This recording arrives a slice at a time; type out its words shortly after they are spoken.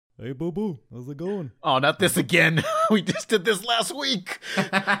Hey, boo boo, how's it going? Oh, not this again. We just did this last week.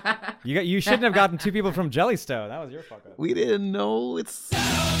 You shouldn't have gotten two people from Jellystone. That was your fuck up. We didn't know it's.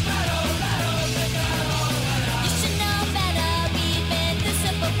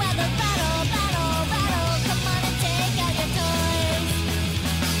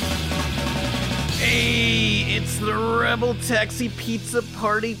 Hey, it's the Rebel Taxi Pizza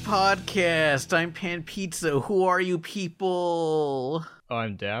Party Podcast. I'm Pan Pizza. Who are you people? Oh,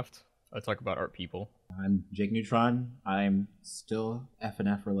 I'm Daft. I talk about art people. I'm Jake Neutron. I'm still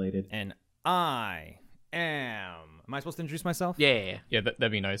FNF related. And I am. Am I supposed to introduce myself? Yeah. Yeah, that'd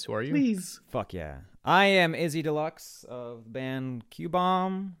be nice. Who are you? Please. Fuck yeah. I am Izzy Deluxe of the band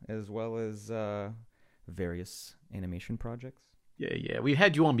Q-Bomb, as well as various animation projects. Yeah. We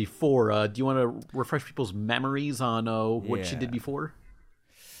had you on before. Do you want to refresh people's memories on what you did before?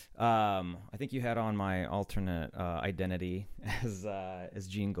 I think you had on my alternate identity as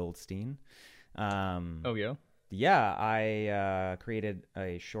Gene Goldstein. Oh, yeah? Yeah, I created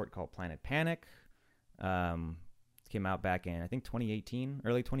a short called Planet Panic. It came out back in, I think, 2018,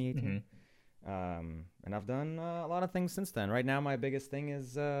 early 2018. And I've done a lot of things since then. Right now, my biggest thing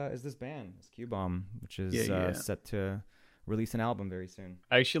is this band, is Q-Bomb, which is set to release an album very soon.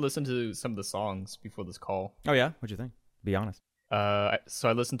 I actually listened to some of the songs before this call. Oh, yeah? What'd you think? Be honest. So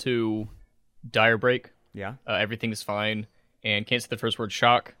I listened to Dire Break. Yeah? Everything is Fine. And Can't Say the First Word,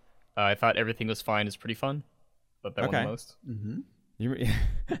 Shock. I thought Everything Was Fine is pretty fun. But that one the most. Mm-hmm.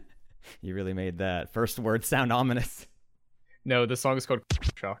 You really made that first word sound ominous. No, the song is called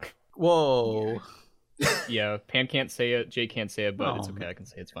Shock. Whoa. Yeah, Pan can't say it, Jay can't say it, but it's okay, I can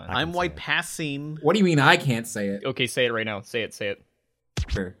say it's fine. I'm white passing. What do you mean I can't say it? Okay, say it right now. Say it.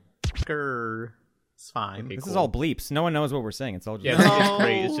 Sure. Grr. It's fine. Okay, This cool. is all bleeps. No one knows what we're saying. It's all just... Yeah, No. it's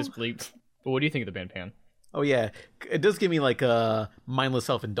great. It's just bleeped. But what do you think of the band, Pan? Oh yeah, it does give me like mindless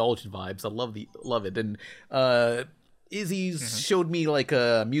self-indulgent vibes. I love it. And Izzy showed me like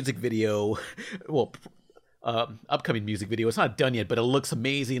a music video, well, upcoming music video. It's not done yet, but it looks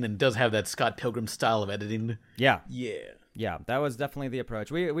amazing and does have that Scott Pilgrim style of editing. Yeah. Yeah. That was definitely the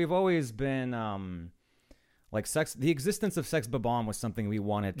approach. We've always been like the existence of Sex Bob-omb was something we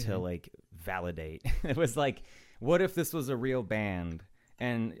wanted to like validate. It was like, what if this was a real band?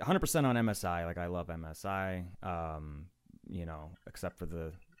 And 100% on MSI. Like, I love MSI. Except for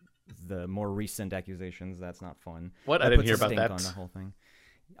the more recent accusations. That's not fun. What? That I didn't puts hear a about stink that. on the whole thing.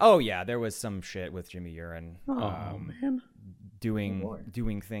 Oh yeah, there was some shit with Jimmy Urine. Oh man.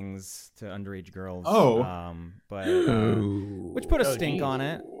 Doing things to underage girls. Oh. Which put a stink on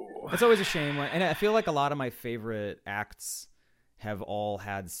it. It's always a shame and I feel like a lot of my favorite acts have all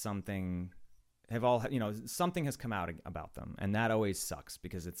had something something has come out about them, and that always sucks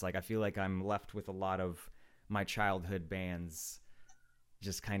because it's like I feel like I'm left with a lot of my childhood bands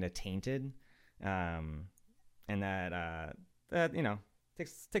just kind of tainted, and that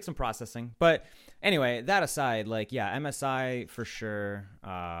takes some processing. But anyway, that aside, like MSI for sure.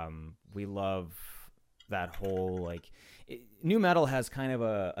 We love that whole new metal has kind of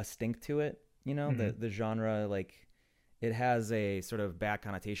a stink to it, the genre, like it has a sort of bad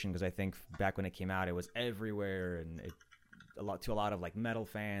connotation because I think back when it came out it was everywhere and a lot of like metal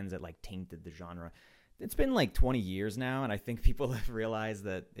fans, it like tainted the genre. It's been like 20 years now, and I think people have realized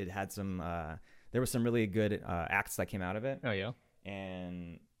that it had some there was some really good acts that came out of it. Oh, yeah?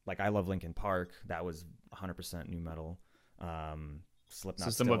 And like I love Linkin Park. That was 100% new metal. Slipknot,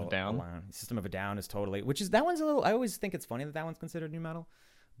 System of a Down? Alone. System of a Down is totally, that one's a little, I always think it's funny that one's considered new metal,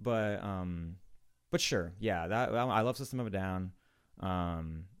 but sure, yeah, I love System of a Down,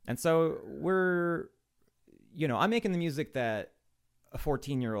 and so I'm making the music that a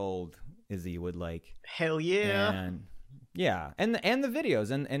 14-year-old Izzy would like. Hell yeah. And yeah, and the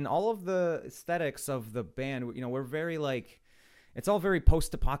videos and all of the aesthetics of the band, we're very like, it's all very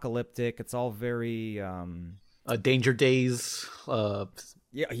post-apocalyptic. It's all very Danger Days.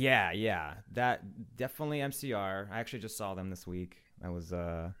 Yeah. That definitely MCR. I actually just saw them this week. That was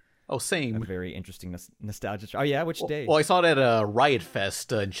Same. a very interesting nostalgia. Oh yeah, which day? Well, I saw it at Riot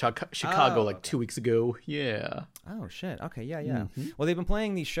Fest in Chicago like 2 weeks ago. Yeah. Oh shit. Okay, yeah. Mm-hmm. Well, they've been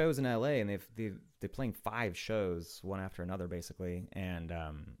playing these shows in LA, and they're playing 5 shows, one after another, basically. And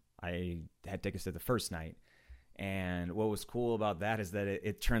I had tickets to the first night. And what was cool about that is that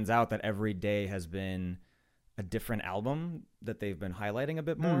it turns out that every day has been a different album that they've been highlighting a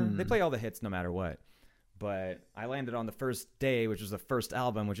bit more. They play all the hits no matter what. But I landed on the first day, which was the first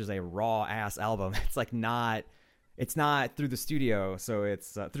album, which is a raw ass album. It's like it's not through the studio, so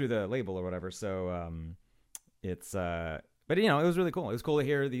it's through the label or whatever. So but it was really cool. It was cool to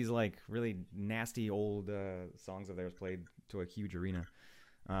hear these like really nasty old songs of theirs played to a huge arena.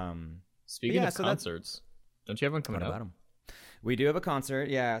 Speaking of concerts, don't you have one coming up? We do have a concert,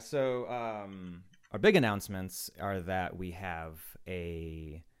 yeah. So our big announcements are that we have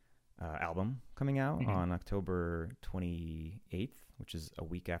a album coming out on October 28th, which is a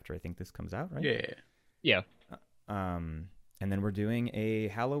week after I think this comes out, right? Yeah. And then we're doing a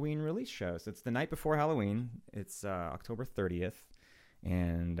Halloween release show. So it's the night before Halloween. It's October 30th.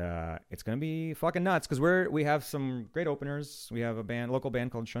 And it's going to be fucking nuts because we have some great openers. We have a local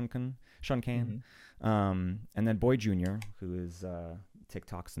band called Shunkan. And then Boy Jr., who is a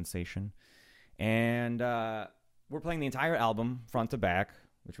TikTok sensation. And we're playing the entire album front to back,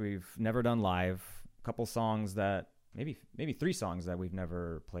 which we've never done live. A couple songs that, maybe 3 songs that we've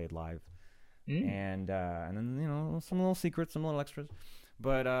never played live. And then, some little secrets, some little extras.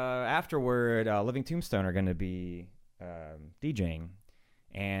 But afterward, Living Tombstone are going to be DJing.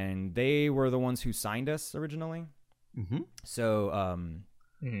 And they were the ones who signed us originally. So,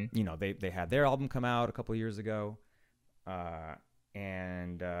 they had their album come out a couple of years ago.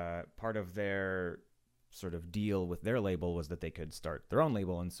 And part of their sort of deal with their label was that they could start their own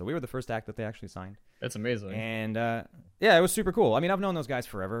label. And so we were the first act that they actually signed. That's amazing. And it was super cool. I mean, I've known those guys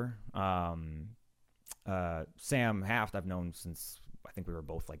forever. Sam Haft I've known since I think we were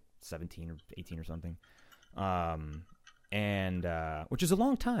both like 17 or 18 or something. And which is a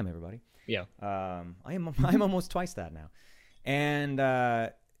long time, everybody. Yeah. I'm almost twice that now. And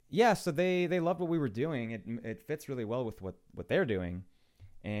so they loved what we were doing. It fits really well with what they're doing.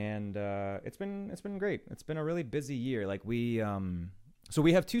 And it's been great. It's been a really busy year. Like we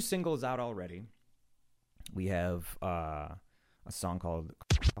have 2 singles out already. We have a song called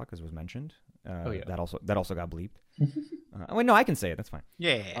as was mentioned. That also got bleeped. Wait, no, I can say it. That's fine.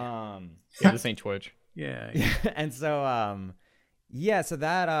 Yeah. This ain't Twitch. Yeah. And so so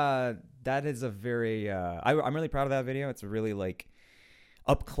that is a very I'm really proud of that video. It's really like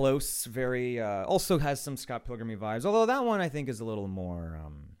up close, very also has some Scott Pilgrim-y vibes. Although that one I think is a little more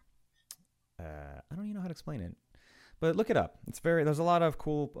I don't even know how to explain it. But look it up. There's a lot of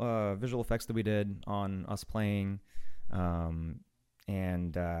cool visual effects that we did on us playing. And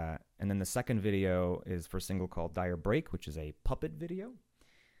then the second video is for a single called Dire Break, which is a puppet video.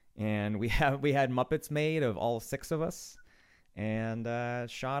 And we had Muppets made of all 6 of us and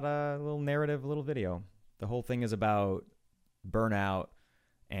shot a little narrative, a little video. The whole thing is about burnout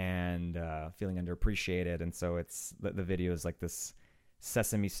and feeling underappreciated. And so the video is like this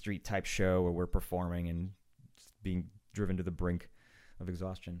Sesame Street type show where we're performing and being driven to the brink of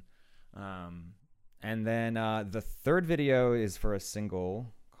exhaustion. And then the third video is for a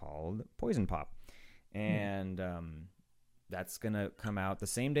single called Poison Pop. And that's going to come out the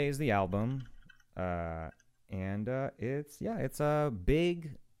same day as the album. And it's a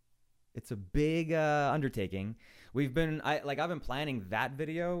big undertaking. I've been planning that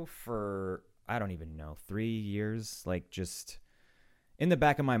video for, I don't even know, 3 years, like just in the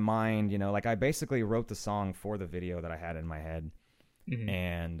back of my mind, like I basically wrote the song for the video that I had in my head.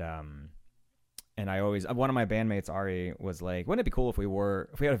 And I always, one of my bandmates, Ari, was like, wouldn't it be cool if we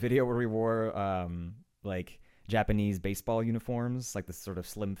had a video where we wore like Japanese baseball uniforms, like this sort of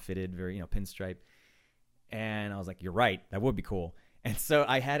slim fitted, very, pinstripe. And I was like, you're right, that would be cool. And so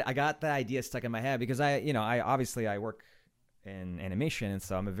I got the idea stuck in my head because I work in animation, and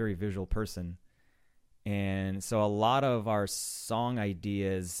so I'm a very visual person. And so a lot of our song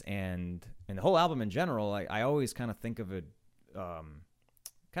ideas and the whole album in general, I always kind of think of it kind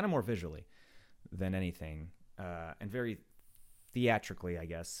of more visually than anything, and very theatrically, I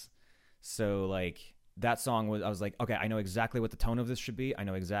guess. So like that song I was like, okay, I know exactly what the tone of this should be. I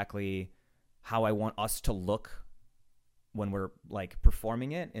know exactly how I want us to look when we're like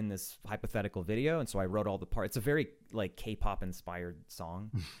performing it in this hypothetical video. And so I wrote all the parts. It's a very like K-pop inspired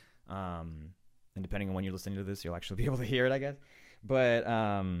song. And depending on when you're listening to this, you'll actually be able to hear it, I guess. But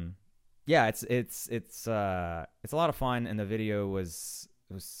it's a lot of fun. And the video was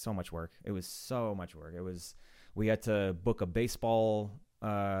so much work. It was so much work. We had to book a baseball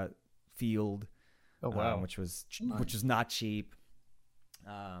field. Oh wow! Which is not cheap.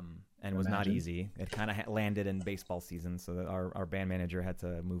 And was not easy. It kind of landed in baseball season, so that our band manager had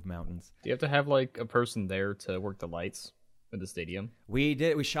to move mountains. Do you have to have like a person there to work the lights at the stadium? We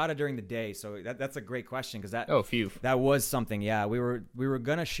did. We shot it during the day, so that's a great question because that was something. Yeah, we were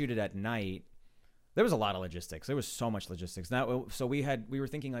gonna shoot it at night. There was a lot of logistics. There was so much logistics. So we were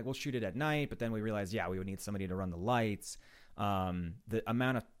thinking like we'll shoot it at night, but then we realized we would need somebody to run the lights. The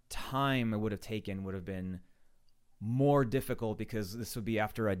amount of time it would have taken would have been more difficult because this would be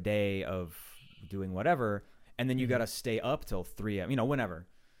after a day of doing whatever, and then you got to stay up till 3 a.m. Whenever.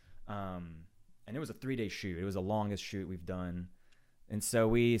 And it was a 3-day shoot. It was the longest shoot we've done. And so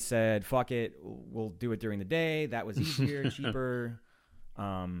we said, fuck it, we'll do it during the day. That was easier, cheaper.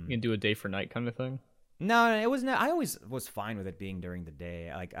 You can do a day for night kind of thing. No, it was not. I always was fine with it being during the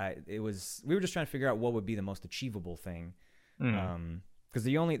day. Like we were just trying to figure out what would be the most achievable thing. Because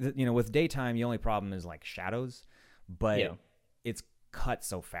with daytime, the only problem is like shadows, but it's cut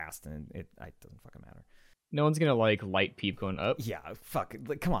so fast and it doesn't fucking matter. No one's gonna like light peep going up. Yeah, fuck.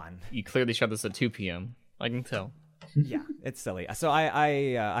 Like, come on. You clearly shot this at 2 p.m. I can tell. Yeah, it's silly. So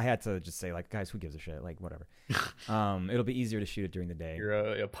I had to just say, like, guys, who gives a shit? Like, whatever. It'll be easier to shoot it during the day.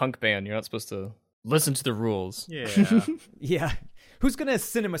 You're a punk band. You're not supposed to listen to the rules. Yeah. Yeah. Who's gonna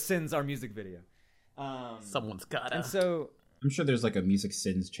Cinema Sins our music video? Someone's gotta. And so I'm sure there's like a Music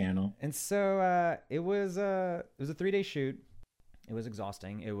Sins channel. And so it was a 3-day shoot. It was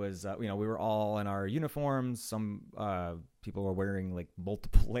exhausting. It was we were all in our uniforms. Some people were wearing like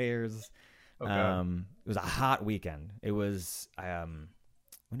multiple layers. Okay. It was a hot weekend. It was when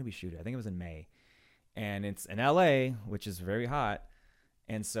did we shoot it? I think it was in May, and it's in LA, which is very hot.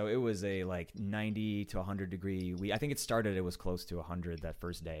 And so it was a like 90 to 100 degree. I think it was close to 100 that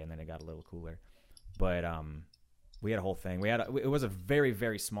first day, and then it got a little cooler. But we had a whole thing. It was a very,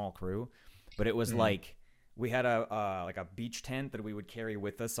 very small crew, but it was like we had a beach tent that we would carry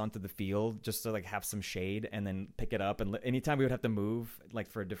with us onto the field just to like have some shade and then pick it up. And anytime we would have to move like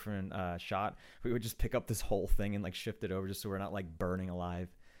for a different shot, we would just pick up this whole thing and like shift it over just so we're not like burning alive.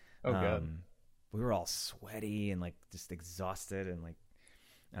 Oh, good. We were all sweaty and like just exhausted and like,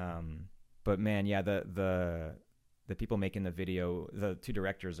 but man, yeah, the people making the video, the two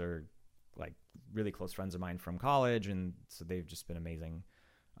directors are like really close friends of mine from college, and so they've just been amazing.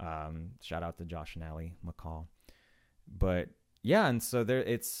 Shout out to Josh and Allie McCall. But yeah, and so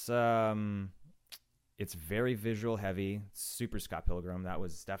it's very visual heavy, super Scott Pilgrim. That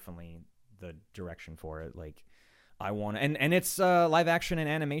was definitely the direction for it. Like I want to, and it's live action and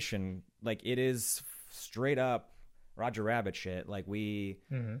animation. Like it is straight up Roger Rabbit shit. Like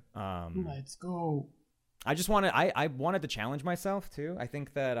Let's go. I just wanted, I wanted to challenge myself too. I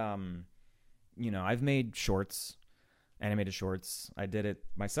think that, I've made shorts, animated shorts. I did it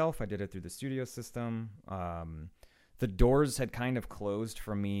myself. I did it through the studio system. The doors had kind of closed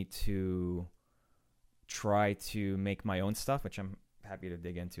for me to try to make my own stuff, which I'm happy to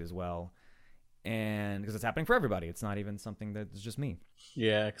dig into as well. And because it's happening for everybody, it's not even something that's just me.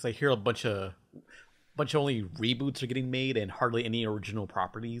 Yeah, because I hear a bunch of only reboots are getting made and hardly any original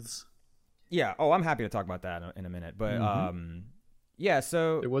properties. Yeah. Oh, I'm happy to talk about that in a minute. But yeah.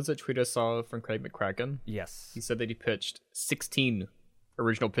 So there was a tweet I saw from Craig McCracken. Yes, he said that he pitched 16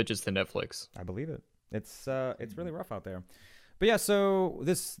 original pitches to Netflix. I believe it. It's really rough out there. But yeah, so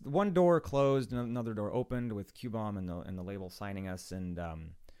this one door closed and another door opened with Q-Bomb and the label signing us. And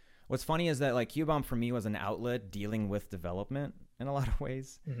what's funny is that like Q-Bomb for me was an outlet dealing with development in a lot of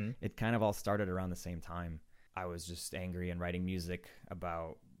ways. Mm-hmm. It kind of all started around the same time. I was just angry and writing music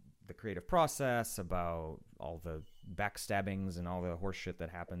about the creative process, about all the backstabbings and all the horse shit that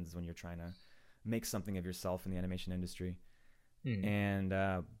happens when you're trying to make something of yourself in the animation industry. Mm-hmm.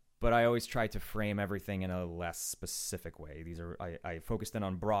 And but I always try to frame everything in a less specific way. I focused in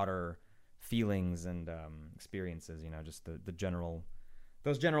on broader feelings and experiences, just the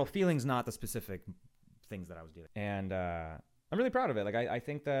those general feelings, not the specific things that I was dealing with. And I'm really proud of it. Like I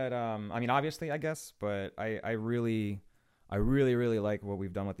think that obviously I guess, but I really like what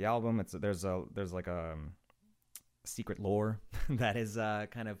we've done with the album. There's like a secret lore that is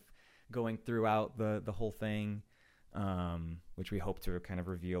kind of going throughout the whole thing, which we hope to kind of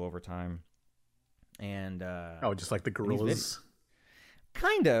reveal over time. And just like the Gorillaz.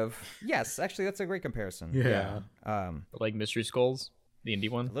 Kind of. Yes, actually that's a great comparison. Yeah. Like Mystery Skulls, the indie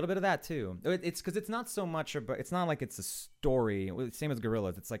one. A little bit of that too. It's because it's not so much about. It's not like it's a story. Same as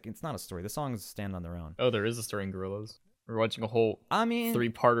Gorillaz. It's like it's not a story. The songs stand on their own. Oh, there is a story in Gorillaz. We're watching a whole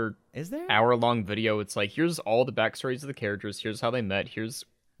 3-parter, is there hour-long video. It's like here's all the backstories of the characters. Here's how they met. Here's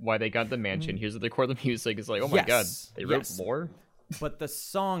why they got the mansion. Here's how they record the music. It's like, oh my god, they wrote more. But the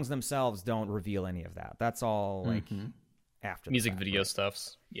songs themselves don't reveal any of that. That's all like after the music fact, video right?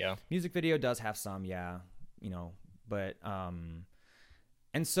 Stuffs. Yeah, music video does have some, but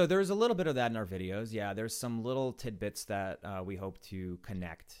and so there's a little bit of that in our videos. Yeah, there's some little tidbits that we hope to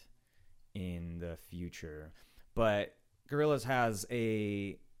connect in the future, but Gorillaz has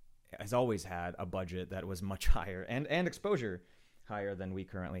always had a budget that was much higher and exposure higher than we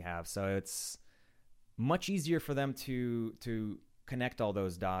currently have. So it's much easier for them to connect all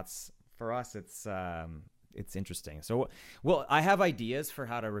those dots. For us, it's interesting. So, well, I have ideas for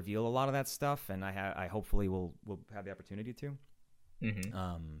how to reveal a lot of that stuff, and I hopefully will have the opportunity to.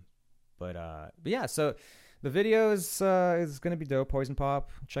 Mm-hmm. But yeah, so The video is going to be dope. Poison Pop.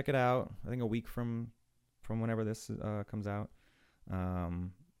 Check it out. I think a week from whenever this comes out.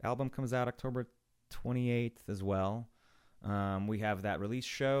 Album comes out October 28th as well. We have that release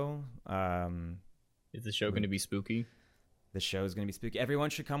show. Is the show going to be spooky? The show is going to be spooky. Everyone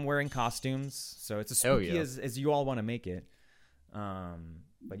should come wearing costumes. So it's as spooky as you all want to make it.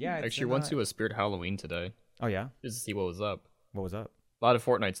 But yeah. I actually went to a Spirit Halloween today. Oh, yeah? Just to see what was up. What was up? A lot of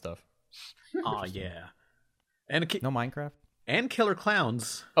Fortnite stuff. Oh, yeah. And no Minecraft? And Killer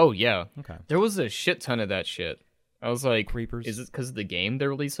Clowns. Oh, yeah. Okay. There was a shit ton of that shit. I was like, Creepers. Is it because of the game they're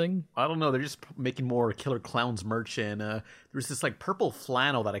releasing? I don't know. They're just making more Killer Clowns merch, and there's this like purple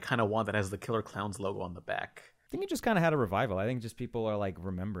flannel that I kind of want that has the Killer Clowns logo on the back. I think it just kind of had a revival. I think just people are like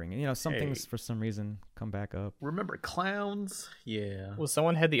remembering. You know, some things for some reason come back up. Remember clowns? Yeah. Well,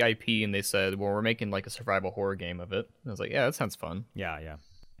 someone had the IP and they said, well, we're making like a survival horror game of it. And I was like, yeah, that sounds fun. Yeah.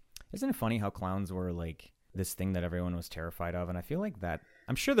 Isn't it funny how clowns were like this thing that everyone was terrified of? And I feel like that,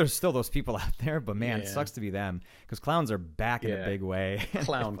 I'm sure there's still those people out there, but man, it sucks to be them because clowns are back in a big way.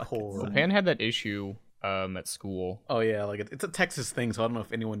 Clown core. Pan had that issue at school. Oh yeah, like it's a Texas thing, so I don't know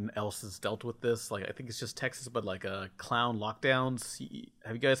if anyone else has dealt with this. Like I think it's just Texas, but like clown lockdowns.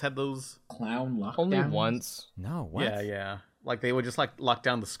 Have you guys had those? Clown lockdowns? Only once. No, what? Yeah. Like they would just like lock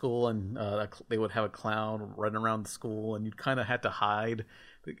down the school, and they would have a clown running around the school, and you kind of had to hide.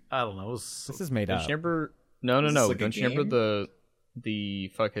 I don't know. This is made up. Don't you remember? No. Like Don't you remember the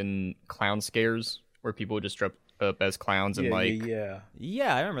fucking clown scares where people would just dress up as clowns and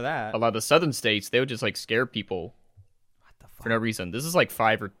Yeah, I remember that. a lot of the southern states they would just like scare people What the fuck? for no reason. This is like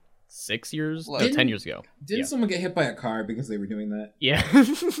 5 or 6 years, no, 10 years ago. Didn't someone get hit by a car because they were doing that? Yeah,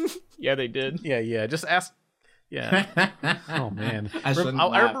 yeah, they did. Yeah. Just ask. Yeah. Oh man. I shouldn't I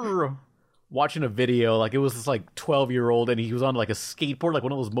laugh. remember watching a video, like it was this like 12-year-old, and he was on like a skateboard, like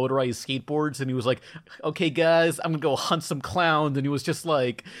one of those motorized skateboards, and he was like, okay guys, I'm gonna go hunt some clowns, and he was just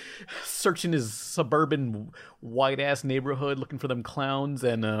like searching his suburban white ass neighborhood looking for them clowns,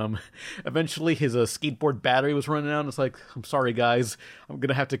 and eventually his skateboard battery was running out, and it's like, I'm sorry guys, I'm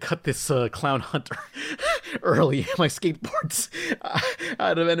gonna have to cut this clown hunter early. My skateboard's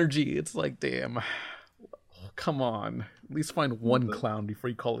out of energy. It's like, damn, come on, at least find one clown before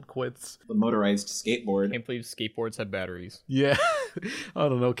you call it quits. The motorized skateboard. Can't believe skateboards have batteries. Yeah. I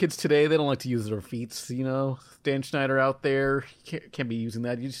don't know. Kids today, they don't like to use their feet, you know. Dan Schneider out there, can't be using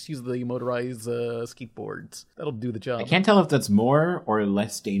that. You just use the motorized skateboards. That'll do the job. I can't tell if that's more or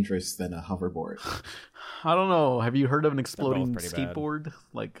less dangerous than a hoverboard. I don't know. Have you heard of an exploding pretty bad. skateboard?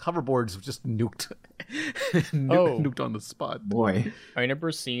 Like, hoverboards just nuked. Nuked on the spot. Boy. I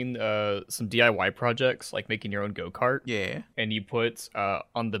remember seeing some DIY projects like making your own go-kart. Yeah. And you put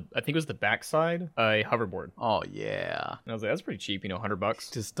on the, I think it was the backside, a hoverboard. Oh, yeah. And I was like, that's pretty cheap,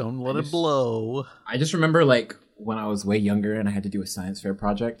 $100. Just don't let it blow. I just remember, like, when I was way younger and I had to do a science fair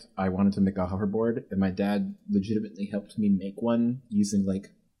project, I wanted to make a hoverboard, and my dad legitimately helped me make one using,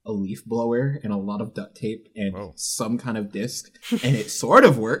 like, a leaf blower and a lot of duct tape and some kind of disc, and it sort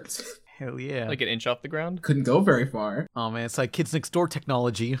of worked. Hell yeah. Like an inch off the ground. Couldn't go very far. Oh, man, it's like Kids Next Door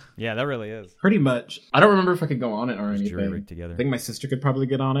technology. Yeah, that really is. Pretty much. I don't remember if I could go on it or Jury anything. rigged together. I think my sister could probably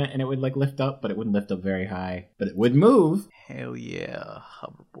get on it and it would like lift up, but it wouldn't lift up very high. But it would move. Hell yeah.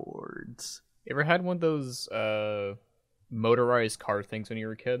 Hoverboards. You ever had one of those motorized car things when you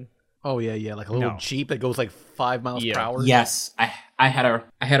were a kid? Oh yeah, like a little No. Jeep that goes like 5 miles per hour. Yes. I had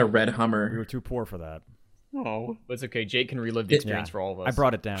a red We Hummer. were too poor for that. Oh, But it's okay. Jake can relive the experience for all of us. I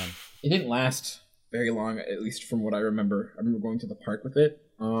brought it down. It didn't last very long, at least from what I remember. I remember going to the park with it.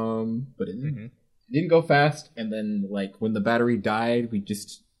 But it didn't go fast, and then like when the battery died, we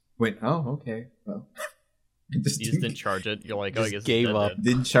just went, oh, okay. Well, You just didn't charge it. You're like, oh, I Just guess it's gave dead up. then.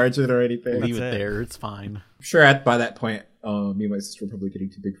 didn't charge it or anything. leave That's it it. there. It's fine. I'm sure by that point, me and my sister were probably getting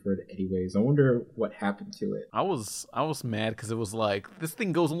too big for it anyways. I wonder what happened to it. I was mad because it was like, this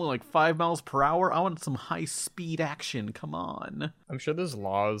thing goes only like 5 miles per hour. I want some high speed action. Come on. I'm sure there's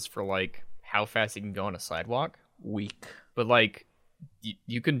laws for like how fast you can go on a sidewalk, Weak. but like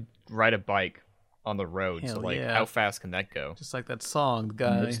you can ride a bike on the road. So Hell like, yeah. how fast can that go? Just like that song. The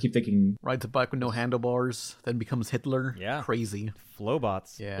I guy just keep thinking, rides a bike with no handlebars, then becomes Hitler. Yeah. Crazy.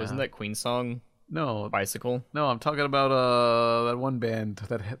 Flowbots. Yeah. Wasn't that Queen song No, Bicycle? no, I'm talking about that one band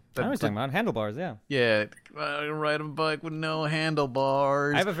that I was talking about handlebars, yeah. yeah, I ride a bike with no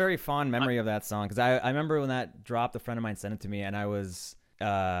handlebars. I have a very fond memory of that song because I remember when that dropped, a friend of mine sent it to me, and I was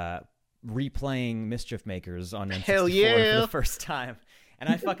replaying Mischief Makers on N64 Hell for yeah. the first time. And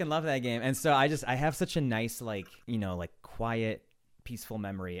I fucking love that game. And so I have such a nice, like, like quiet peaceful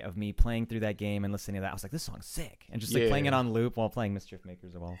memory of me playing through that game and listening to that. I was like, this song's sick, and just like playing it on loop while playing Mischief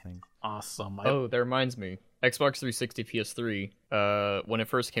Makers of all things. Awesome. Oh, that reminds me. Xbox 360, PS3. When it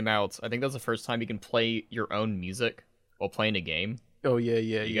first came out, I think that was the first time you can play your own music while playing a game. Oh yeah.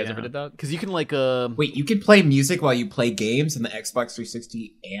 You guys ever did that? Because you can like Wait, you can play music while you play games in the Xbox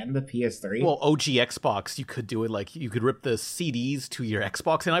 360 and the PS3? Well, OG Xbox, you could do it like you could rip the CDs to your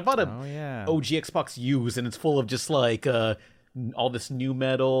Xbox, and I bought a OG Xbox used, and it's full of just like all this new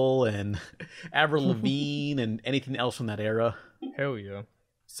metal and Avril Lavigne and anything else from that era. Hell yeah.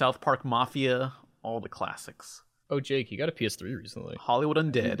 South Park Mafia, all the classics. Oh, Jake, you got a PS3 recently. Hollywood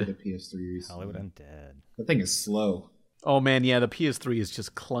Undead. The PS3 recently. Hollywood Undead. That thing is slow. Oh man, yeah, the PS3 is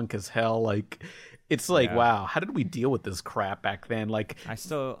just clunk as hell. Like, it's like, wow, how did we deal with this crap back then? Like, I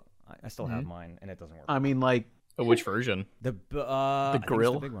still have mine, and it doesn't work. I mean, like, Oh, which version? The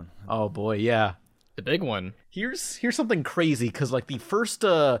grill? the big one. Oh boy, yeah. The big one. Here's something crazy, because like the first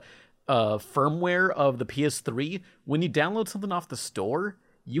firmware of the PS3, when you download something off the store,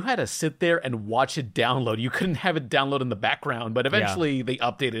 you had to sit there and watch it download. You couldn't have it download in the background, but eventually they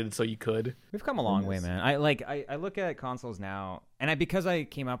updated it so you could. We've come a long way, man. I look at consoles now, and because I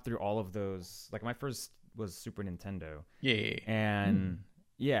came up through all of those, like my first was Super Nintendo. Yeah. And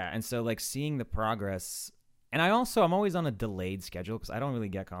and so like seeing the progress, and I'm always on a delayed schedule because I don't really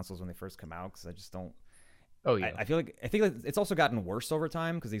get consoles when they first come out because I just don't. Oh yeah. I think like it's also gotten worse over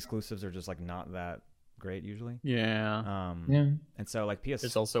time because the exclusives are just like not that great usually. Yeah. And so like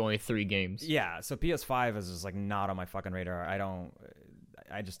There's also only 3 games. Yeah, so PS5 is just like not on my fucking radar.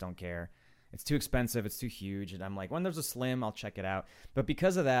 I just don't care. It's too expensive, it's too huge, and I'm like, when there's a slim, I'll check it out. But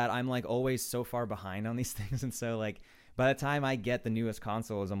because of that, I'm like always so far behind on these things, and so like by the time I get the newest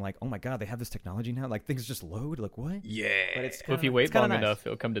consoles, I'm like, oh my god, they have this technology now? Like things just load? Like what? Yeah. But it's Well, if you wait long enough,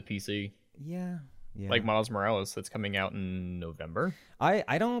 it'll come to PC. Yeah. Like Miles Morales, that's coming out in November.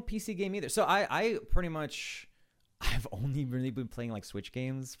 I don't PC game either. So I pretty much I've only really been playing like Switch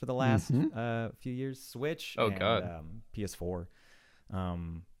games for the last few years. Switch and PS4.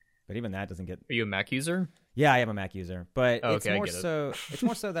 But even that doesn't get. Are you a Mac user? Yeah, I am a Mac user, but it's I more get it. so it's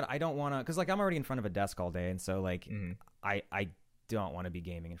more so that I don't want to, because like I'm already in front of a desk all day, and so like I don't want to be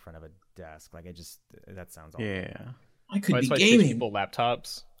gaming in front of a desk. Like that sounds awful. Yeah. I could That's be why gaming. people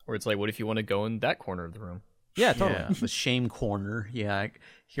laptops, or it's like, what if you want to go in that corner of the room? Yeah, totally. Yeah, the shame corner. Yeah.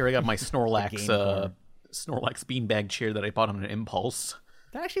 Here I got my Snorlax Snorlax beanbag chair that I bought on an impulse.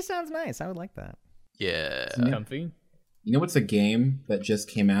 That actually sounds nice. I would like that. Yeah. Comfy. You know what's a game that just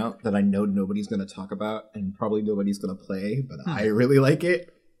came out that I know nobody's going to talk about and probably nobody's going to play, but I really like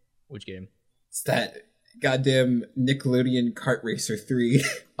it? Which game? It's that goddamn Nickelodeon Kart Racer 3.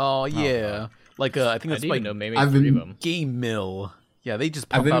 Oh yeah. Like I think that's like maybe I've 3 been- of them. Game Mill. Yeah, they just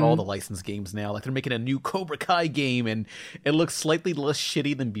pump out all the licensed games now. Like they're making a new Cobra Kai game, and it looks slightly less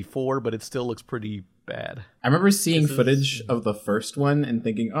shitty than before, but it still looks pretty bad. I remember seeing footage of the first one and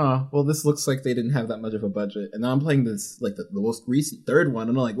thinking, oh, well, this looks like they didn't have that much of a budget. And now I'm playing this, like the most recent third one,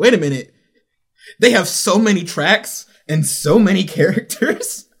 and I'm like, wait a minute. They have so many tracks and so many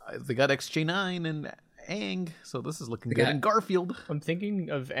characters. They got XJ9 and Aang, so this is looking good. And Garfield. I'm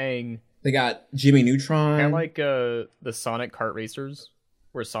thinking of Aang. They got Jimmy Neutron. Kind of like the Sonic kart racers,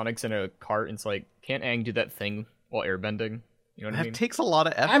 where Sonic's in a cart and it's like, can't Aang do that thing while airbending? You know what I That mean? takes a lot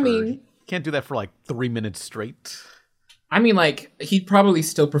of effort. I mean- You can't do that for like 3 minutes straight. I mean, like, he'd probably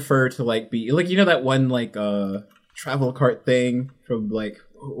still prefer to, like, be, like, you know that one, like, travel cart thing from, like,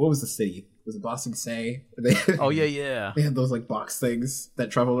 what was the city? Was it Boston Say? Oh, yeah. They had those, like, box things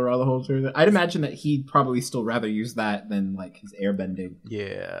that traveled around the whole tour. I'd imagine that he'd probably still rather use that than, like, his airbending.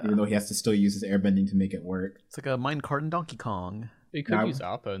 Yeah. Even though he has to still use his airbending to make it work. It's like a minecart in Donkey Kong. You could use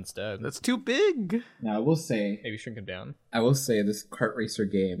Appa instead. That's too big. Now, I will say Maybe shrink him down. this kart racer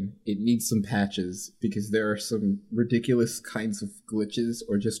game, it needs some patches because there are some ridiculous kinds of glitches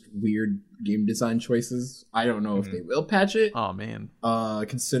or just weird game design choices. I don't know if they will patch it. Oh, man.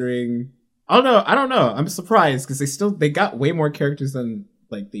 Considering I don't know. I'm surprised because they got way more characters than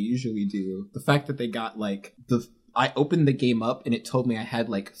like they usually do. The fact that they got like I opened the game up and it told me I had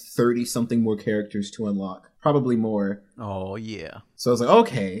like 30 something more characters to unlock. Probably more. Oh, yeah. So I was like,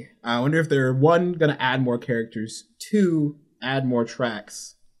 okay, I wonder if they're 1, gonna add more characters, 2, add more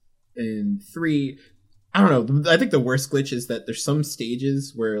tracks, and 3, I don't know. I think the worst glitch is that there's some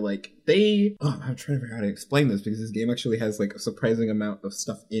stages where like I'm trying to figure out how to explain this because this game actually has like a surprising amount of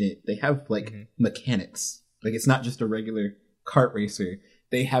stuff in it. They have like mechanics. Like it's not just a regular kart racer.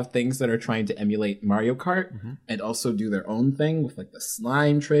 They have things that are trying to emulate Mario Kart and also do their own thing with like the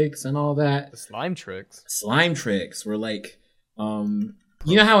slime tricks and all that. The slime tricks. Slime tricks were like,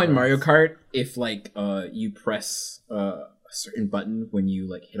 you know how in Mario Kart, if like you press, certain button when you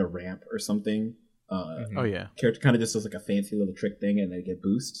like hit a ramp or something. Oh yeah, Character kind of just does like a fancy little trick thing, and they get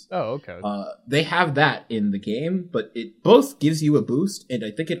boosts. Oh, okay. They have that in the game, but it both gives you a boost, and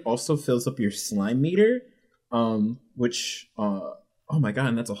I think it also fills up your slime meter, which oh my god,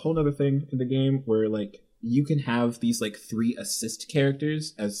 and that's a whole other thing in the game where like you can have these like 3 assist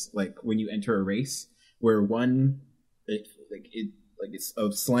characters as like when you enter a race, where one it's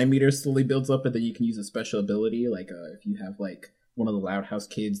a slime meter slowly builds up, and then you can use a special ability like if you have like one of the Loud House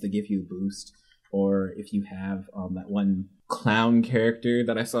kids, they give you a boost. Or if you have that one clown character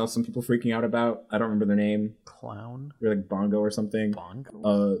that I saw some people freaking out about. I don't remember their name. Clown? Or like Bongo or something.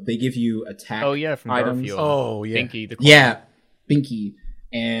 Bongo? They give you attack Oh, yeah, from items. Garfield. Oh, yeah. Binky the clown. Yeah, Binky.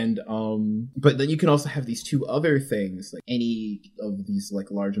 And, but then you can also have these 2 other things, like any of these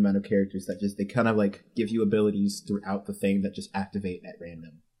like large amount of characters that just, they kind of like give you abilities throughout the thing that just activate at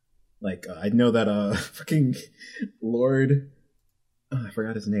random. Like, I know that, fucking Lord... Oh, I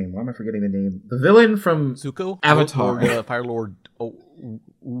forgot his name. Why am I forgetting the name? The villain from Zuko? Avatar. Fire Lord.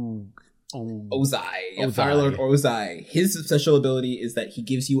 Ozai. Yeah, Fire Lord Ozai. His special ability is that he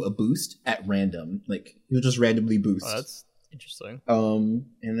gives you a boost at random. Like, he'll just randomly boost. Oh, that's interesting. And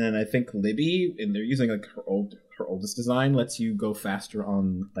then I think Libby, and they're using like her oldest design, lets you go faster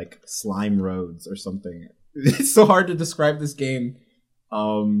on like slime roads or something. It's so hard to describe this game.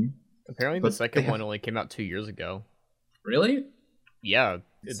 Apparently the second one only came out 2 years ago. Really? Yeah,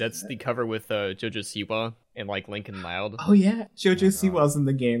 that's the cover with Jojo Siwa and like Lincoln Loud. Oh yeah, Jojo Siwa's in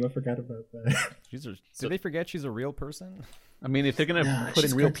the game. I forgot about that. Did they forget she's a real person? I mean, if they're gonna put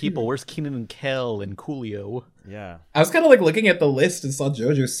in real people, where's Keenan and Kel and Coolio? Yeah. I was kind of like looking at the list and saw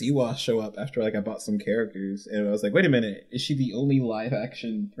Jojo Siwa show up after like I bought some characters, and I was like, wait a minute, is she the only live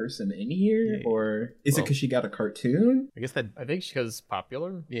action person in here, or is it because she got a cartoon? I guess that. I think she's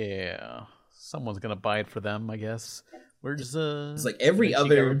popular. Yeah, someone's gonna buy it for them. I guess. Where's It's like every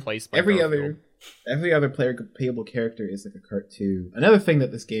other playable character is like a cartoon. Another thing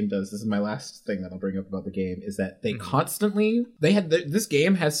that this game does, this is my last thing that I'll bring up about the game, is that they constantly this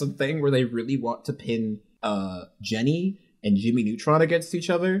game has something where they really want to pin Jenny and Jimmy Neutron against each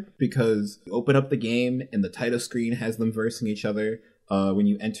other, because you open up the game and the title screen has them versing each other. When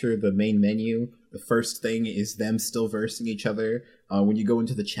you enter the main menu, the first thing is them still versing each other. When you go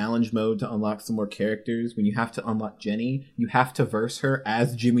into the challenge mode to unlock some more characters, when you have to unlock Jenny, you have to verse her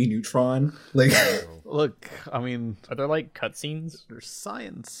as Jimmy Neutron. Like, look, I mean, are there like cutscenes? There's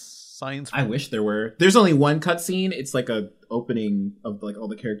science. I wish there were. There's only one cutscene. It's like a opening of like all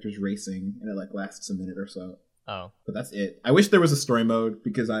the characters racing, and it like lasts a minute or so. Oh. But that's it. I wish there was a story mode,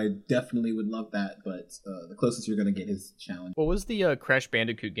 because I definitely would love that, but the closest you're going to get is challenge. What was the Crash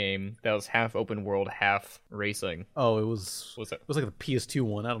Bandicoot game that was half open world, half racing? Oh, it was it was like the PS2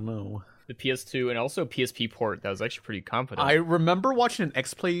 one. I don't know. The PS2 and also PSP port that was actually pretty competent. I remember watching an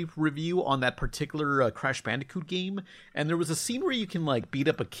X-Play review on that particular Crash Bandicoot game, and there was a scene where you can like beat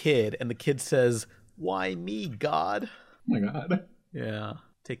up a kid, and the kid says, "Why me, God?" Oh my god. Yeah,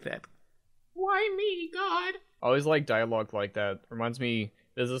 take that. Why me, God? I always like dialogue like that. Reminds me,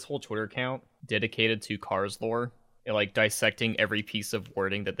 there's this whole Twitter account dedicated to Cars lore, and like dissecting every piece of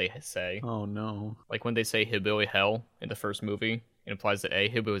wording that they say. Oh no. Like when they say hillbilly hell in the first movie, it implies that A,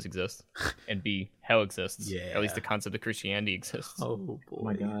 hillbillies exist, and B, hell exists. Yeah. At least the concept of Christianity exists. Oh boy. Oh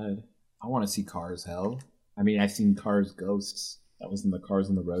my god. I want to see Cars Hell. I mean, I've seen Cars Ghosts. That was in the Cars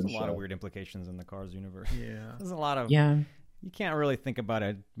on the Road There's show. a lot of weird implications in the Cars universe. Yeah. There's a lot of... Yeah. You can't really think about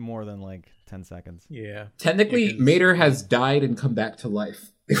it more than like 10 seconds. Yeah. Technically, Mater has died and come back to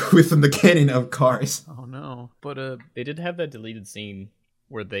life within the canon of Cars. Oh no. But they did have that deleted scene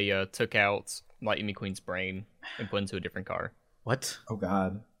where they took out Lightning McQueen's brain and put into a different car. what? Oh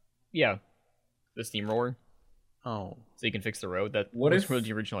god. Yeah, the steamroller, Oh. so you can fix the road. That What was if- really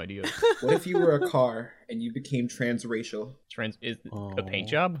the original idea. What if you were a car and you became transracial? Is Oh. a paint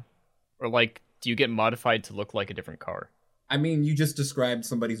job, or like, do you get modified to look like a different car? I mean, you just described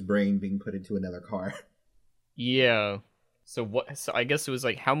somebody's brain being put into another car. Yeah. So what? So I guess it was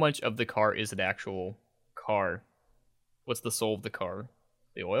like, how much of the car is an actual car? What's the soul of the car?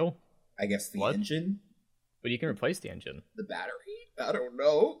 The oil? I guess the What? engine? But you can replace the engine. The battery? I don't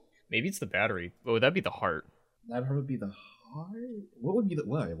know. Maybe it's the battery. But would that be the heart? That'd probably be the heart. What would be the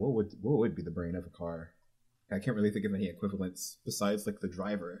what would be the brain of a car? I can't really think of any equivalents besides like the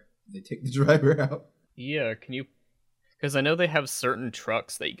driver. They take the driver out. Yeah. Can you? Because I know they have certain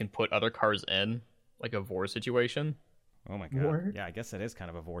trucks that you can put other cars in, like a Vor situation, Oh my god. War? Yeah, I guess it is kind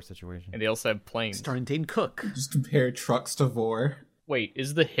of a Vor situation. and they also have planes. Starring Dane Cook. Just compare trucks to Vor. Wait,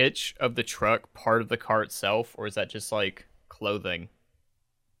 is the hitch of the truck part of the car itself, or is that just like clothing,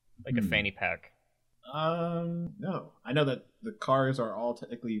 like a fanny pack? No. I know that the cars are all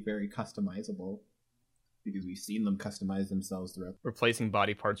technically very customizable because we've seen them customize themselves throughout. Replacing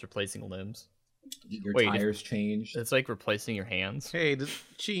body parts, replacing limbs. Your Wait, tires changed. It's like replacing your hands. Hey,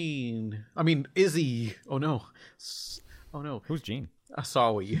 Izzy. Oh no. Oh no. Who's Gene?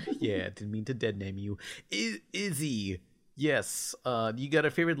 Sorry. Yeah, didn't mean to dead name you. Izzy. Yes. You got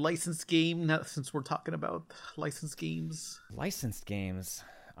a favorite licensed game now, since we're talking about licensed games? Licensed games.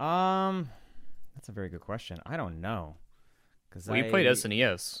 That's a very good question. I don't know. Well, you played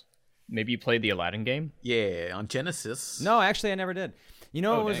SNES. Maybe you played the Aladdin game? Yeah, on Genesis. No, actually, I never did. You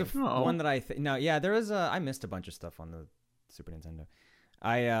know, it was dang. one that there was I missed a bunch of stuff on the Super Nintendo.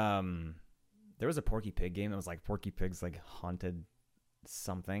 There was a Porky Pig game that was like Porky Pig's like haunted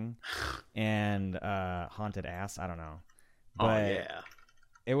something and haunted ass. I don't know. But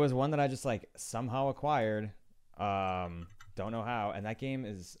it was one that I just like somehow acquired. Don't know how. And that game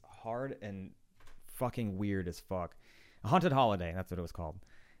is hard and fucking weird as fuck. Haunted Holiday, that's what it was called.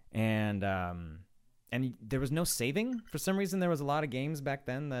 And there was no saving. For some reason, there was a lot of games back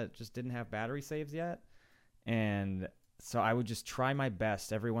then that just didn't have battery saves yet. And so I would just try my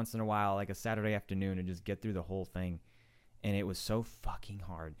best every once in a while, like a Saturday afternoon, and just get through the whole thing. And it was so fucking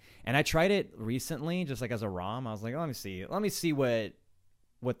hard. And I tried it recently, just like as a ROM. I was like, let me see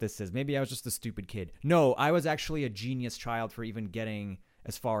what this is. Maybe I was just a stupid kid. No, I was actually a genius child for even getting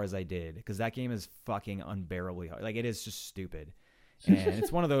as far as I did, because that game is fucking unbearably hard. Like, it is just stupid. And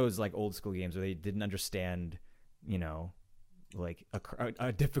it's one of those like old school games where they didn't understand, like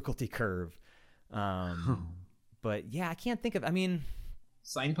a difficulty curve. But yeah, I can't think of. I mean,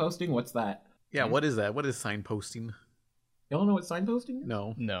 signposting. What's that? Yeah, what is that? What is signposting? You don't know what signposting is?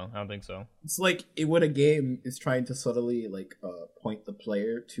 No, I don't think so. It's like when a game is trying to subtly like point the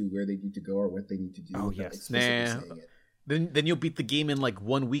player to where they need to go or what they need to do. Oh yes, Then you'll beat the game in like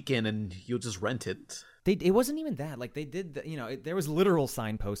one weekend and you'll just rent it. It wasn't even that. Like they did, there was literal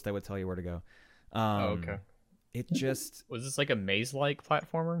signposts that would tell you where to go. Okay. It just was this like a maze-like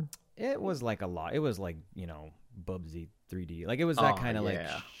platformer? It was like a lot. It was like Bubsy 3D. Like it was that kind of like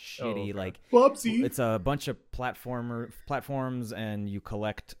shitty like Bubsy. It's a bunch of platforms, and you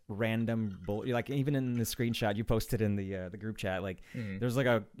collect random like even in the screenshot you posted in the group chat. Like there's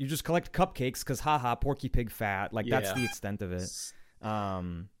like you just collect cupcakes because haha Porky Pig fat. Like that's the extent of it.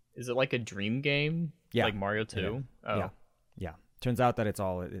 Is it like a dream game? Yeah, like Mario 2. Yeah. Oh. Yeah. Turns out that it's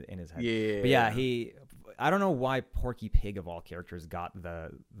all in his head. Yeah, but yeah, I don't know why Porky Pig of all characters got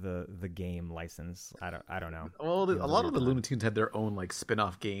the game license. I don't know. Well, a lot of the Looney Tunes had their own like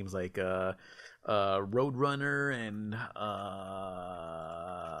spin-off games, like Roadrunner and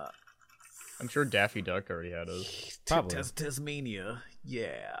I'm sure Daffy Duck already had those. Probably Tasmania.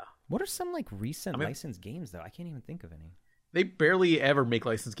 Yeah. What are some like recent licensed games though? I can't even think of any. They barely ever make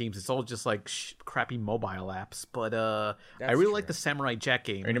licensed games. It's all just like crappy mobile apps. But I really like the Samurai Jack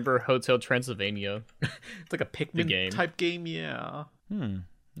game. I remember Hotel Transylvania. It's like a Pikmin type game. Yeah.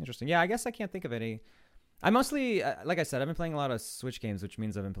 Interesting. Yeah, I guess I can't think of any. I mostly, like I said, I've been playing a lot of Switch games, which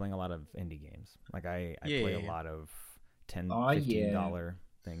means I've been playing a lot of indie games. Like I play a lot of $10, $15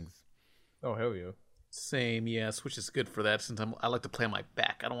 things. Oh, hell yeah. Same, yeah. Switch is good for that since I like to play on my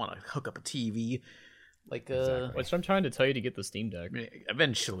back. I don't want to hook up a TV. Like which I'm trying to tell you to get the Steam Deck.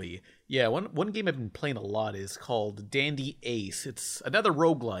 Eventually. Yeah, one game I've been playing a lot is called Dandy Ace. It's another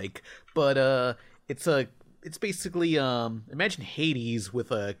roguelike, but it's basically imagine Hades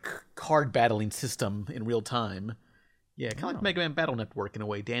with a card battling system in real time. Yeah, kind of like Mega Man Battle Network in a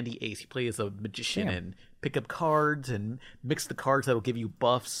way. Dandy Ace, you play as a magician and pick up cards and mix the cards that'll give you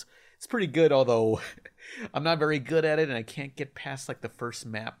buffs. It's pretty good, although I'm not very good at it, and I can't get past like the first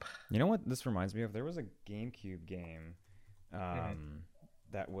map. You know what this reminds me of? There was a GameCube game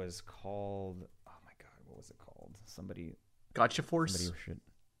that was called. Oh my god, what was it called? Gotcha Force.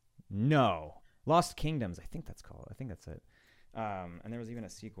 No, Lost Kingdoms. I think that's called. I think that's it. And there was even a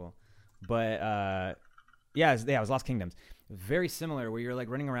sequel, but it was Lost Kingdoms. Very similar, where you're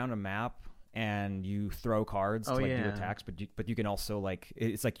like running around a map. And you throw cards to do attacks, but you can also like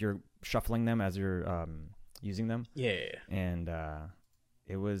it's like you're shuffling them as you're using them. Yeah. And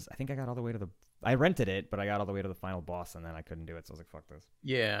it was I think I got all the way to I rented it, but I got all the way to the final boss, and then I couldn't do it. So I was like, "Fuck this."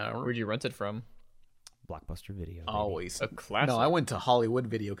 Yeah. Where'd you rent it from? Blockbuster Video. Always a classic. No, I went to Hollywood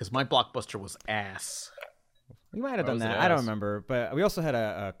Video because my Blockbuster was ass. We might have done that. I don't remember, but we also had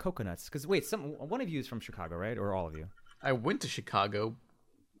a Coconuts. Because wait, one of you is from Chicago, right, or all of you? I went to Chicago.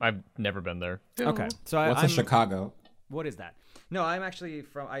 I've never been there. Okay, so I'm Chicago? What is that? No, I'm actually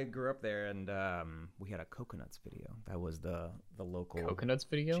from. I grew up there, and we had a Coconuts Video. That was the local Coconuts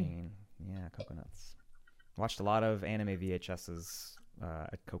Video chain. Yeah, Coconuts. Watched a lot of anime VHSs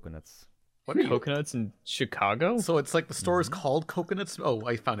at Coconuts. What are you? Coconuts in Chicago? So it's like the store is called Coconuts. Oh,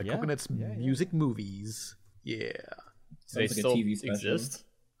 I found it. Yeah, Coconuts Music Movies. Yeah. Do Sounds they like still a TV special. exist?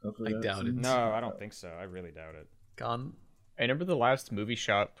 I doubt it. No, I don't think so. I really doubt it. Gone. I remember the last movie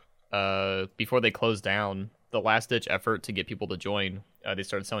shop, before they closed down, the last ditch effort to get people to join, they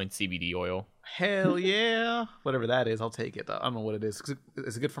started selling CBD oil. Hell yeah. Whatever that is, I'll take it. I don't know what it is.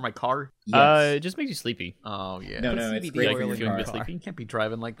 Is it good for my car? It just makes you sleepy. Oh, yeah. No, it's CBD great Like for you're your feeling a bit car. sleepy? You can't be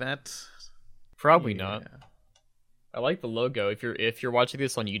driving like that. Probably Yeah. not. I like the logo. If you're watching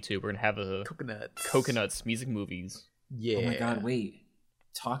this on YouTube, we're gonna have a Coconuts Music Movies. Yeah. Oh my god, wait.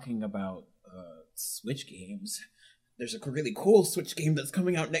 Talking about Switch games, there's a really cool Switch game that's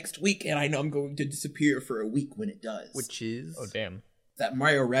coming out next week, and I know I'm going to disappear for a week when it does. Which is? Oh damn. That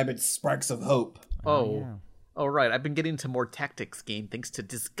Mario Rabbids Sparks of Hope. Oh. Yeah. Oh, right. I've been getting into more tactics game thanks to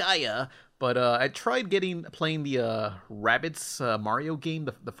Disgaea, but I tried playing the Rabbids Mario game,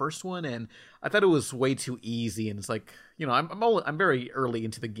 the first one, and I thought it was way too easy. And it's like, I'm very early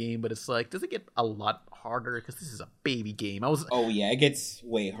into the game, but it's like, does it get a lot harder? Because this is a baby game. Oh yeah, it gets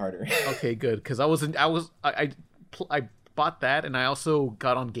way harder. Okay, good, because I bought that, and I also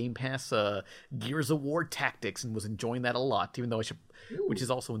got on Game Pass Gears of War Tactics and was enjoying that a lot, even though which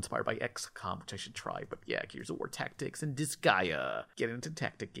is also inspired by XCOM, which I should try. But yeah, Gears of War Tactics and Disgaea. Get into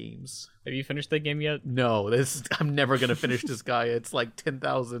tactic games. Have you finished that game yet? No, I'm never gonna finish Disgaea. It's like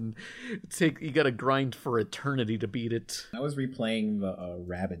 10,000. You gotta grind for eternity to beat it. I was replaying the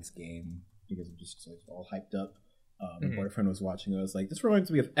Rabbids game because I'm just like, all hyped up. My boyfriend was watching it. I was like, this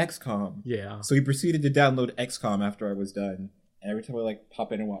reminds me of XCOM. Yeah. So he proceeded to download XCOM after I was done. And every time I like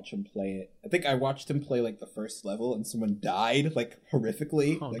pop in and watch him play it, I think I watched him play like the first level and someone died like